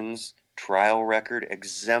 confessions, trial record,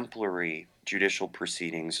 exemplary judicial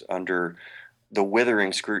proceedings under the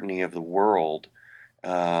withering scrutiny of the world,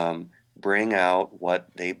 bring out what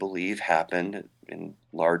they believe happened, in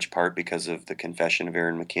large part because of the confession of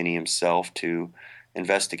Aaron McKinney himself to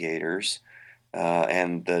investigators,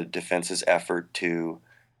 and the defense's effort to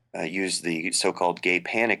use the so-called gay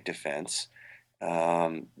panic defense.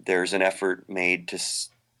 There's an effort made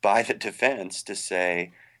by the defense to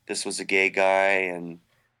say, this was a gay guy and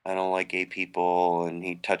I don't like gay people and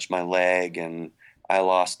he touched my leg and I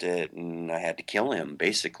lost it and I had to kill him,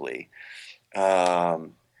 basically.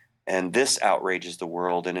 And this outrages the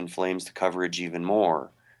world and inflames the coverage even more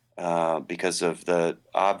because of the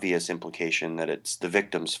obvious implication that it's the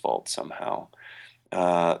victim's fault somehow.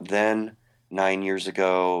 Then 9 years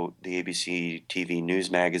ago, the ABC TV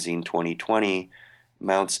News Magazine 2020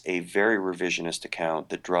 mounts a very revisionist account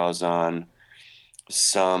that draws on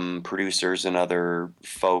some producers and other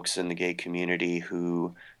folks in the gay community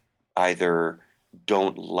who either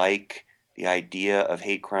don't like the idea of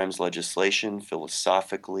hate crimes legislation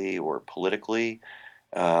philosophically or politically,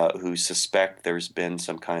 who suspect there's been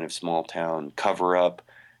some kind of small town cover-up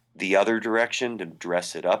the other direction to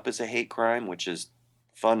dress it up as a hate crime, which is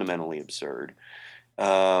fundamentally absurd.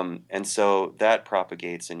 And so that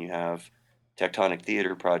propagates, and you have Tectonic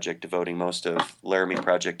Theater Project devoting most of Laramie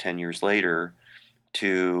Project 10 years later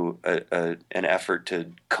to an effort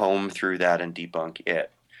to comb through that and debunk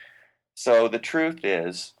it. So the truth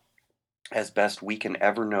is, as best we can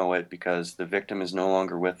ever know it, because the victim is no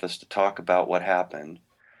longer with us to talk about what happened,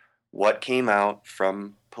 what came out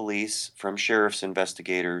from police, from sheriff's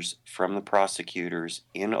investigators, from the prosecutors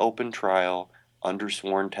in open trial, under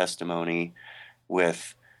sworn testimony,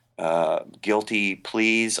 with guilty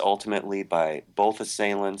pleas ultimately by both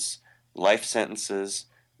assailants, life sentences,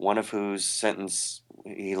 one of whose sentence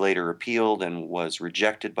he later appealed and was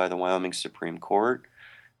rejected by the Wyoming Supreme Court.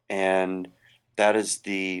 And that is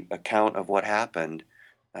the account of what happened.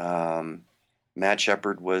 Matt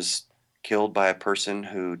Shepard was killed by a person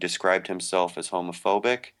who described himself as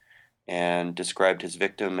homophobic and described his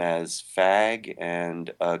victim as fag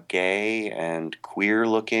and gay and queer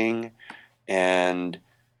looking. And,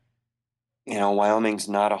 you know, Wyoming's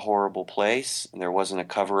not a horrible place. There wasn't a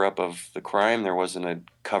cover-up of the crime. There wasn't a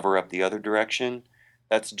cover-up the other direction.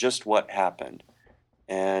 That's just what happened.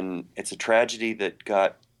 And it's a tragedy that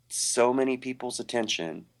got so many people's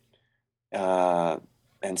attention. And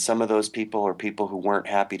some of those people are people who weren't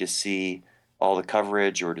happy to see all the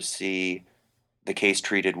coverage or to see the case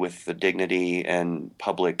treated with the dignity and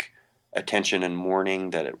public attention and mourning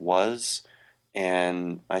that it was.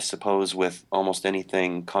 And I suppose with almost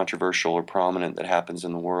anything controversial or prominent that happens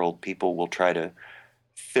in the world, people will try to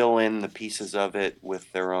fill in the pieces of it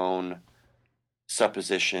with their own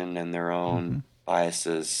supposition and their own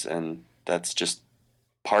biases. And that's just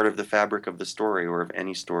part of the fabric of the story, or of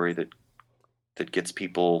any story that gets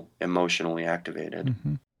people emotionally activated.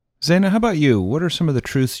 Zaina, how about you? What are some of the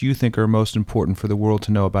truths you think are most important for the world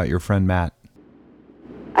to know about your friend Matt?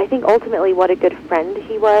 I think ultimately what a good friend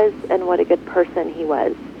he was and what a good person he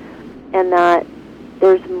was, and that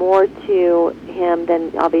there's more to him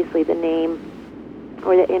than obviously the name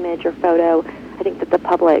or the image or photo I think that the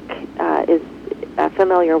public is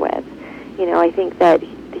familiar with. You know, I think that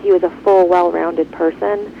he was a full, well-rounded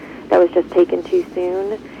person that was just taken too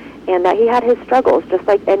soon, and that he had his struggles, just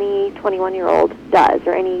like any 21-year-old does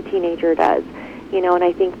or any teenager does. And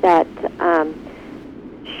I think that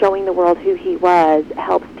showing the world who he was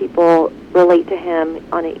helps people relate to him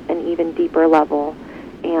on an even deeper level.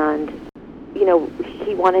 And,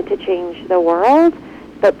 he wanted to change the world,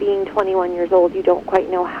 but being 21 years old, you don't quite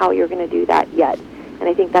know how you're going to do that yet. And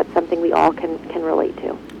I think that's something we all can relate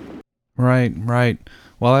to. Right.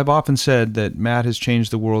 Well, I've often said that Matt has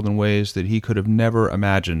changed the world in ways that he could have never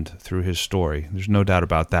imagined through his story. There's no doubt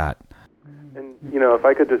about that. And, if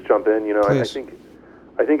I could just jump in,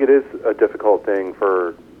 I think it is a difficult thing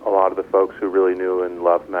for a lot of the folks who really knew and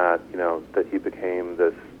loved Matt, that he became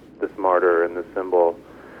this martyr and this symbol.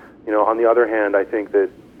 On the other hand, I think that,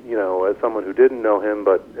 as someone who didn't know him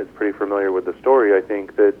but is pretty familiar with the story, I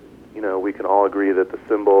think that, we can all agree that the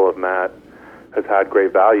symbol of Matt has had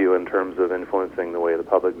great value in terms of influencing the way the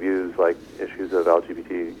public views, like, issues of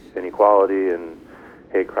LGBT inequality and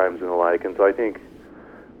hate crimes and the like. And so I think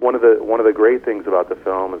one of the great things about the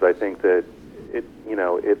film is I think that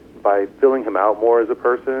it by filling him out more as a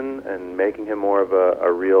person and making him more of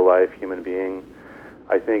a real-life human being,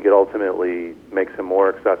 I think it ultimately makes him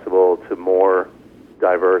more accessible to more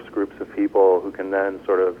diverse groups of people who can then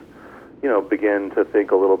sort of, begin to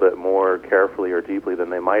think a little bit more carefully or deeply than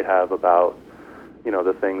they might have about,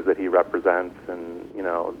 the things that he represents and,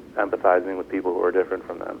 empathizing with people who are different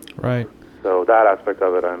from them. Right. So that aspect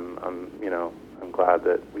of it, I'm glad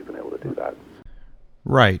that we've been able to do that.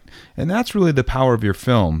 Right. And that's really the power of your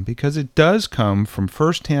film, because it does come from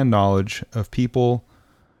firsthand knowledge of people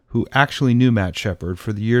who actually knew Matt Shepard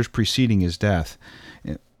for the years preceding his death.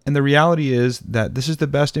 And the reality is that this is the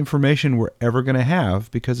best information we're ever going to have,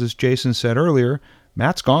 because as Jason said earlier,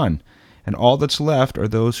 Matt's gone, and all that's left are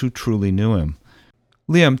those who truly knew him.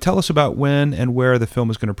 Liam, tell us about when and where the film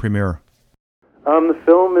is going to premiere. The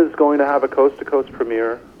film is going to have a coast-to-coast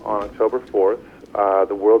premiere on October 4th.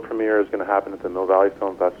 The world premiere is going to happen at the Mill Valley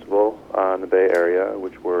Film Festival in the Bay Area,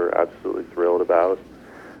 which we're absolutely thrilled about.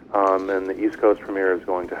 And the East Coast premiere is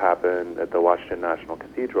going to happen at the Washington National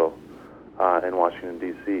Cathedral in Washington,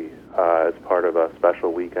 D.C. As part of a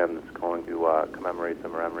special weekend that's going to commemorate the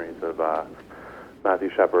memories of Matthew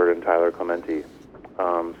Shepard and Tyler Clementi.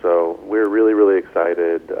 So we're really, really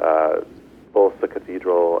excited. Both the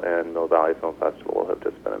Cathedral and Mill Valley Film Festival have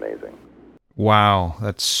just been amazing. Wow,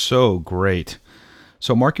 that's so great.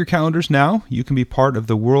 So mark your calendars now. You can be part of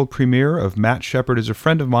the world premiere of Matt Shepard is a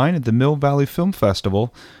Friend of Mine at the Mill Valley Film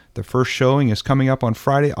Festival. The first showing is coming up on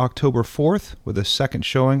Friday, October 4th, with a second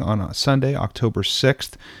showing on Sunday, October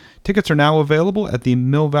 6th. Tickets are now available at the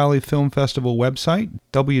Mill Valley Film Festival website,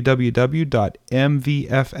 www.mvff.com.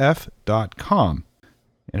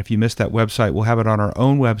 And if you missed that website, we'll have it on our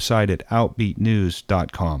own website at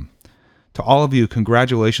outbeatnews.com. To all of you,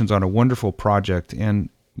 congratulations on a wonderful project and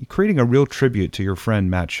creating a real tribute to your friend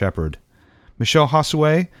Matt Shepard. Michelle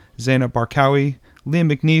Hosaway, Zainab Barkawi, Liam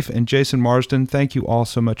McNeef, and Jason Marsden, thank you all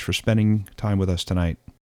so much for spending time with us tonight.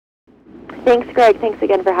 Thanks, Greg. Thanks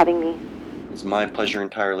again for having me. It's my pleasure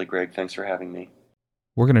entirely, Greg. Thanks for having me.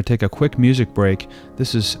 We're going to take a quick music break.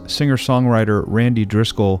 This is singer-songwriter Randy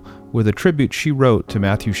Driscoll with a tribute she wrote to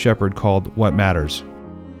Matthew Shepard called What Matters.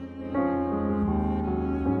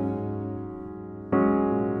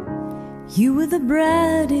 You were the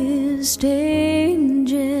brightest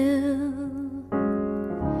angel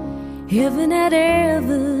heaven had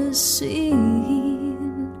ever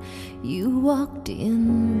seen. You walked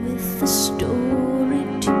in with a story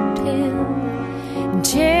to tell, and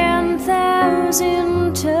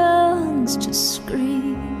 10,000 tongues to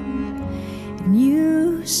scream. And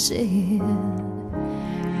you said,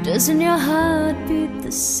 doesn't your heart beat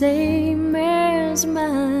the same as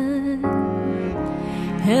mine?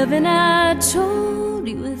 Haven't I told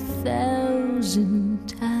you 1,000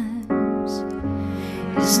 times?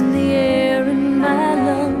 Isn't the air in my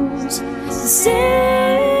lungs the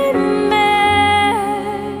same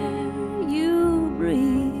air you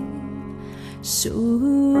breathe? So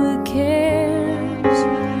who cares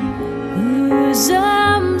whose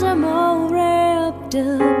arms I'm all wrapped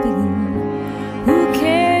up in? Who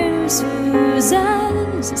cares whose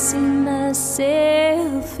eyes I see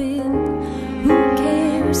myself in? Who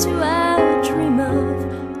cares who I dream of?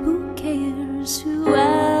 Who cares who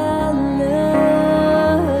I love?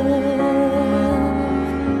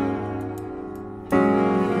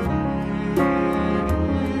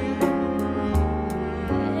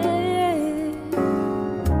 Yeah.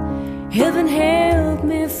 Heaven help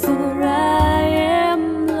me, for I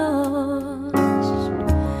am lost.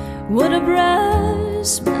 What a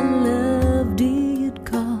price my love did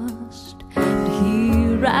cost. But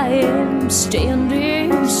here I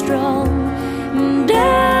standing strong, and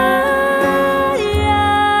I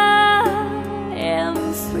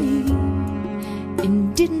am free.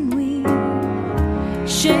 And didn't we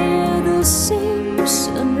share the same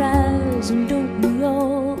sunrise? And don't we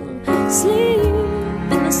all sleep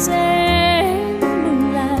in the same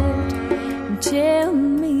moonlight? And tell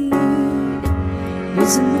me,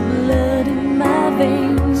 isn't the blood in my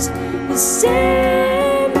veins the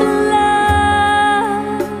same blood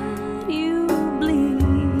you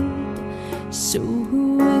bleed? So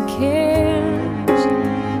who cares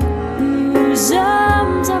whose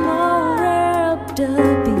arms I'm all wrapped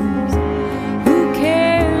up in? Who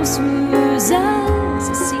cares whose eyes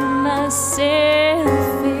I see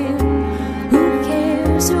myself in? Who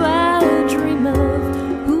cares who I dream of?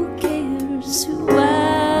 Who cares who I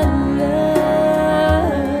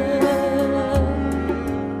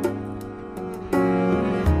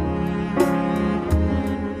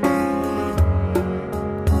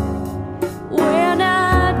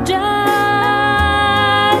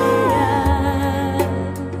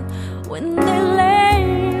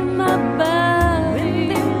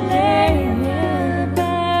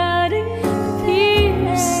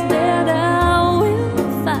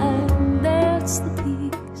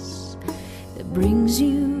brings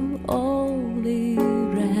you all around,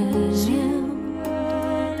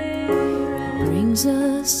 brings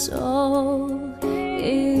us all around.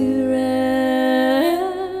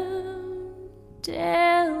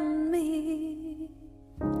 Tell me,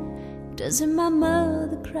 doesn't my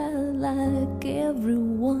mother cry like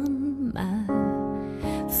everyone? My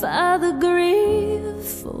father grieve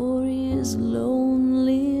for his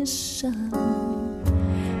lonely son.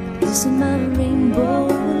 Isn't my rainbow a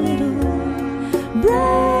little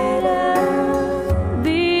brighter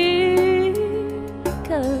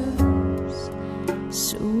because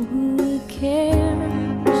so who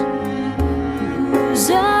cares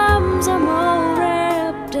whose arms I'm all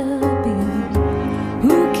wrapped up in?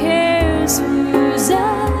 Who cares whose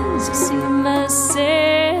eyes I see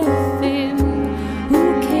myself in?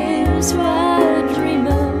 Who cares who I dream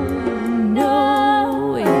of?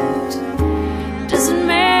 No, it doesn't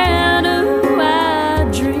matter who I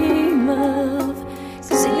dream of,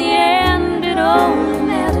 'cause in the end it only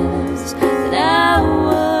matters that I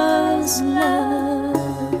was loved.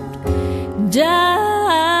 And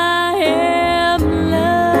I am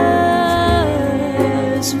lost.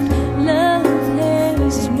 Love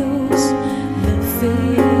has no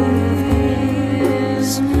face.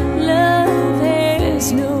 Love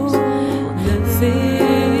has no face.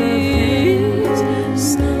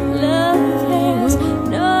 Love has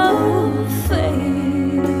no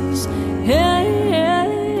face. Hey,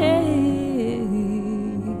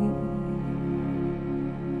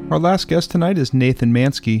 Our last guest tonight is Nathan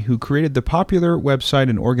Mansky, who created the popular website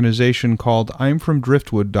and organization called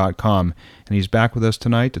I'mFromDriftwood.com, and he's back with us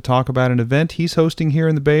tonight to talk about an event he's hosting here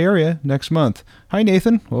in the Bay Area next month. Hi,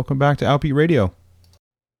 Nathan. Welcome back to Outbeat Radio.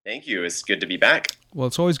 Thank you. It's good to be back. Well,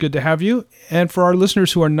 it's always good to have you. And for our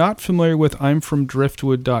listeners who are not familiar with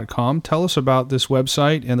I'mFromDriftwood.com, tell us about this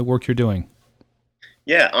website and the work you're doing.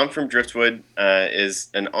 Yeah, I'm from Driftwood is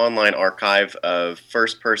an online archive of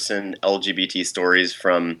first-person LGBT stories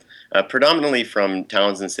from predominantly from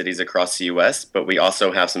towns and cities across the U.S., but we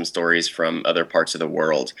also have some stories from other parts of the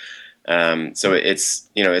world. So it's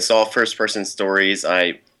all first-person stories.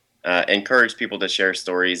 I encourage people to share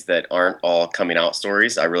stories that aren't all coming-out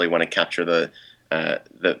stories. I really want to capture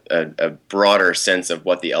a broader sense of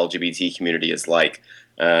what the LGBT community is like.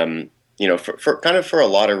 For a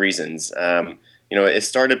lot of reasons. It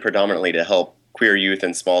started predominantly to help queer youth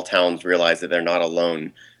in small towns realize that they're not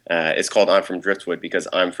alone. It's called I'm From Driftwood because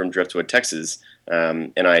I'm from Driftwood, Texas,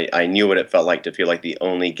 and I knew what it felt like to feel like the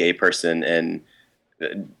only gay person in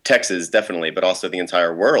Texas, definitely, but also the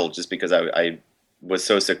entire world, just because I was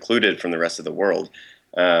so secluded from the rest of the world.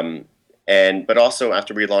 But also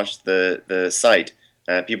after we launched the site,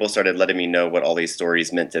 people started letting me know what all these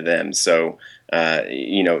stories meant to them. So,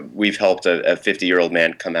 we've helped a 50-year-old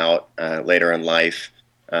man come out later in life.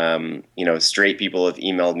 Straight people have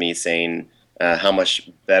emailed me saying how much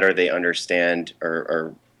better they understand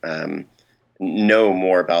or know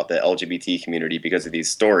more about the LGBT community because of these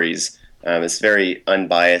stories. It's very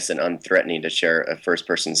unbiased and unthreatening to share a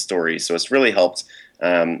first-person story. So it's really helped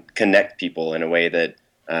connect people in a way that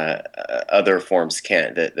other forms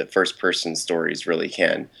can't, that first-person stories really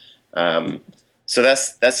can. So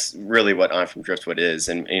that's really what I'm From Driftwood is,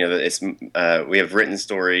 and we have written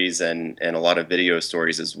stories and a lot of video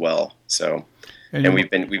stories as well. So, and we've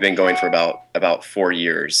been going for about 4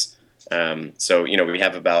 years. We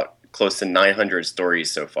have about close to 900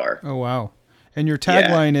 stories so far. Oh wow! And your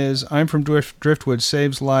tagline is, I'm from Driftwood,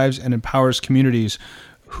 saves lives and empowers communities.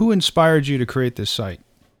 Who inspired you to create this site?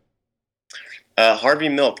 Harvey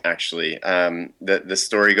Milk, actually. The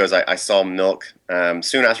story goes, I saw Milk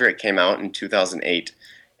soon after it came out in 2008,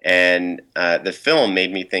 and the film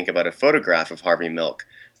made me think about a photograph of Harvey Milk.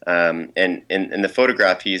 And in the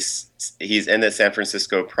photograph, he's in the San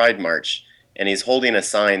Francisco Pride March, and he's holding a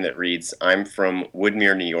sign that reads, I'm from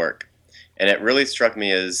Woodmere, New York. And it really struck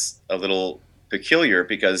me as a little peculiar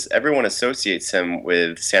because everyone associates him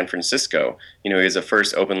with San Francisco. You know, he was the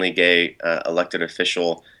first openly gay elected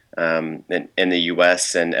official in the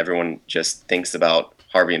U.S., and everyone just thinks about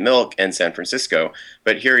Harvey Milk and San Francisco.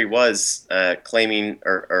 But here he was claiming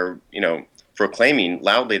or proclaiming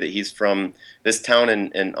loudly that he's from this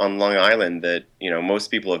town on Long Island that,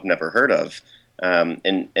 most people have never heard of.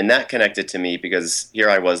 And that connected to me because here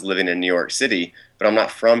I was living in New York City, but I'm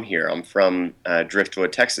not from here. I'm from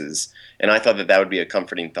Driftwood, Texas. And I thought that would be a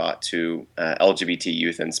comforting thought to LGBT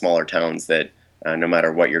youth in smaller towns that no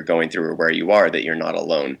matter what you're going through or where you are, that you're not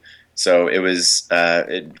alone. So it was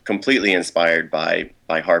completely inspired by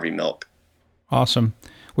Harvey Milk. Awesome.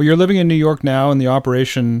 Well, you're living in New York now, and the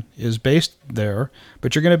operation is based there,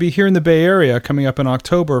 but you're going to be here in the Bay Area coming up in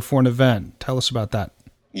October for an event. Tell us about that.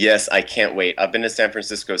 Yes, I can't wait. I've been to San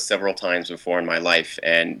Francisco several times before in my life,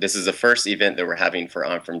 and this is the first event that we're having for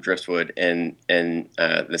I'm From Driftwood in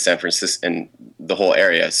the San Francisco and the whole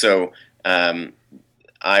area. So the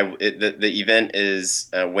event is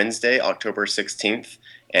Wednesday, October 16th,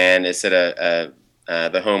 and it's at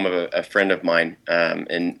the home of a friend of mine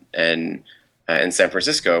in San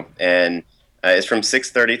Francisco, and it's from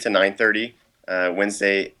 6:30 to 9:30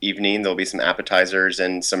 Wednesday evening. There'll be some appetizers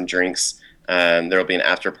and some drinks. There'll be an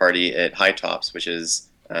after party at High Tops, which is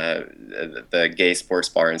the gay sports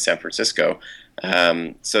bar in San Francisco.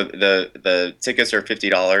 So the tickets are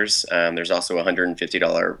 $50. There's also a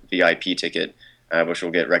 $150 VIP ticket, which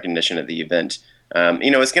will get recognition at the event.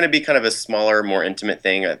 It's going to be kind of a smaller, more intimate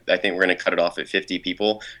thing. I think we're going to cut it off at 50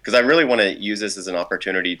 people because I really want to use this as an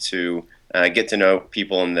opportunity to get to know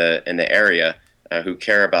people in the area who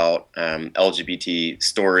care about LGBT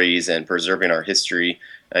stories and preserving our history.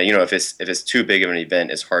 If it's too big of an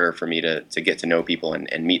event, it's harder for me to get to know people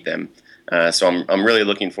and meet them. So I'm really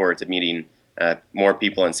looking forward to meeting more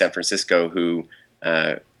people in San Francisco who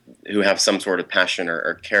have some sort of passion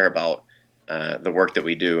or care about the work that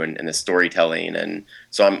we do and the storytelling. And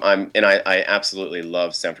so I absolutely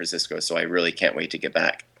love San Francisco. So I really can't wait to get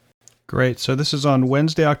back. Great. So this is on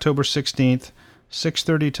Wednesday, October 16th,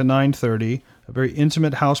 6:30 to 9:30, a very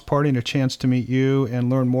intimate house party and a chance to meet you and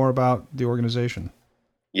learn more about the organization.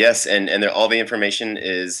 Yes, and all the information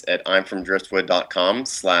is at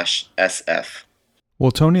imfromdriftwood.com/SF.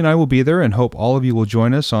 Well, Tony and I will be there and hope all of you will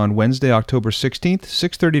join us on Wednesday, October 16th,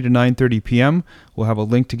 6:30 to 9:30 p.m. We'll have a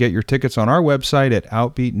link to get your tickets on our website at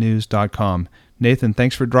outbeatnews.com. Nathan,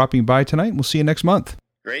 thanks for dropping by tonight, and we'll see you next month.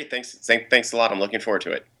 Great. Thanks a lot. I'm looking forward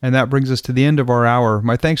to it. And that brings us to the end of our hour.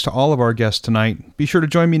 My thanks to all of our guests tonight. Be sure to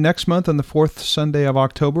join me next month on the 4th Sunday of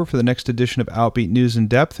October for the next edition of Outbeat News in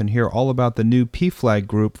Depth and hear all about the new PFLAG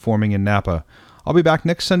group forming in Napa. I'll be back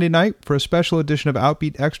next Sunday night for a special edition of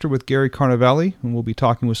Outbeat Extra with Gary Carnevale, and we'll be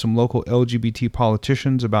talking with some local LGBT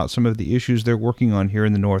politicians about some of the issues they're working on here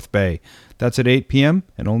in the North Bay. That's at 8 p.m.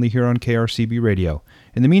 and only here on KRCB Radio.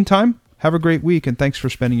 In the meantime, have a great week, and thanks for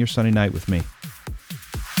spending your Sunday night with me.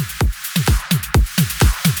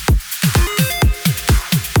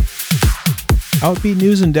 Outbeat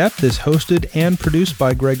News in Depth is hosted and produced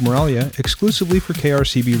by Greg Moralia exclusively for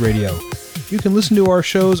KRCB Radio. You can listen to our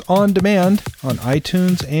shows on demand on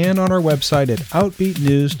iTunes and on our website at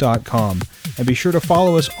outbeatnews.com. And be sure to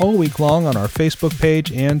follow us all week long on our Facebook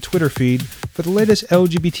page and Twitter feed for the latest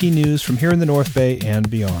LGBT news from here in the North Bay and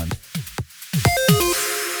beyond.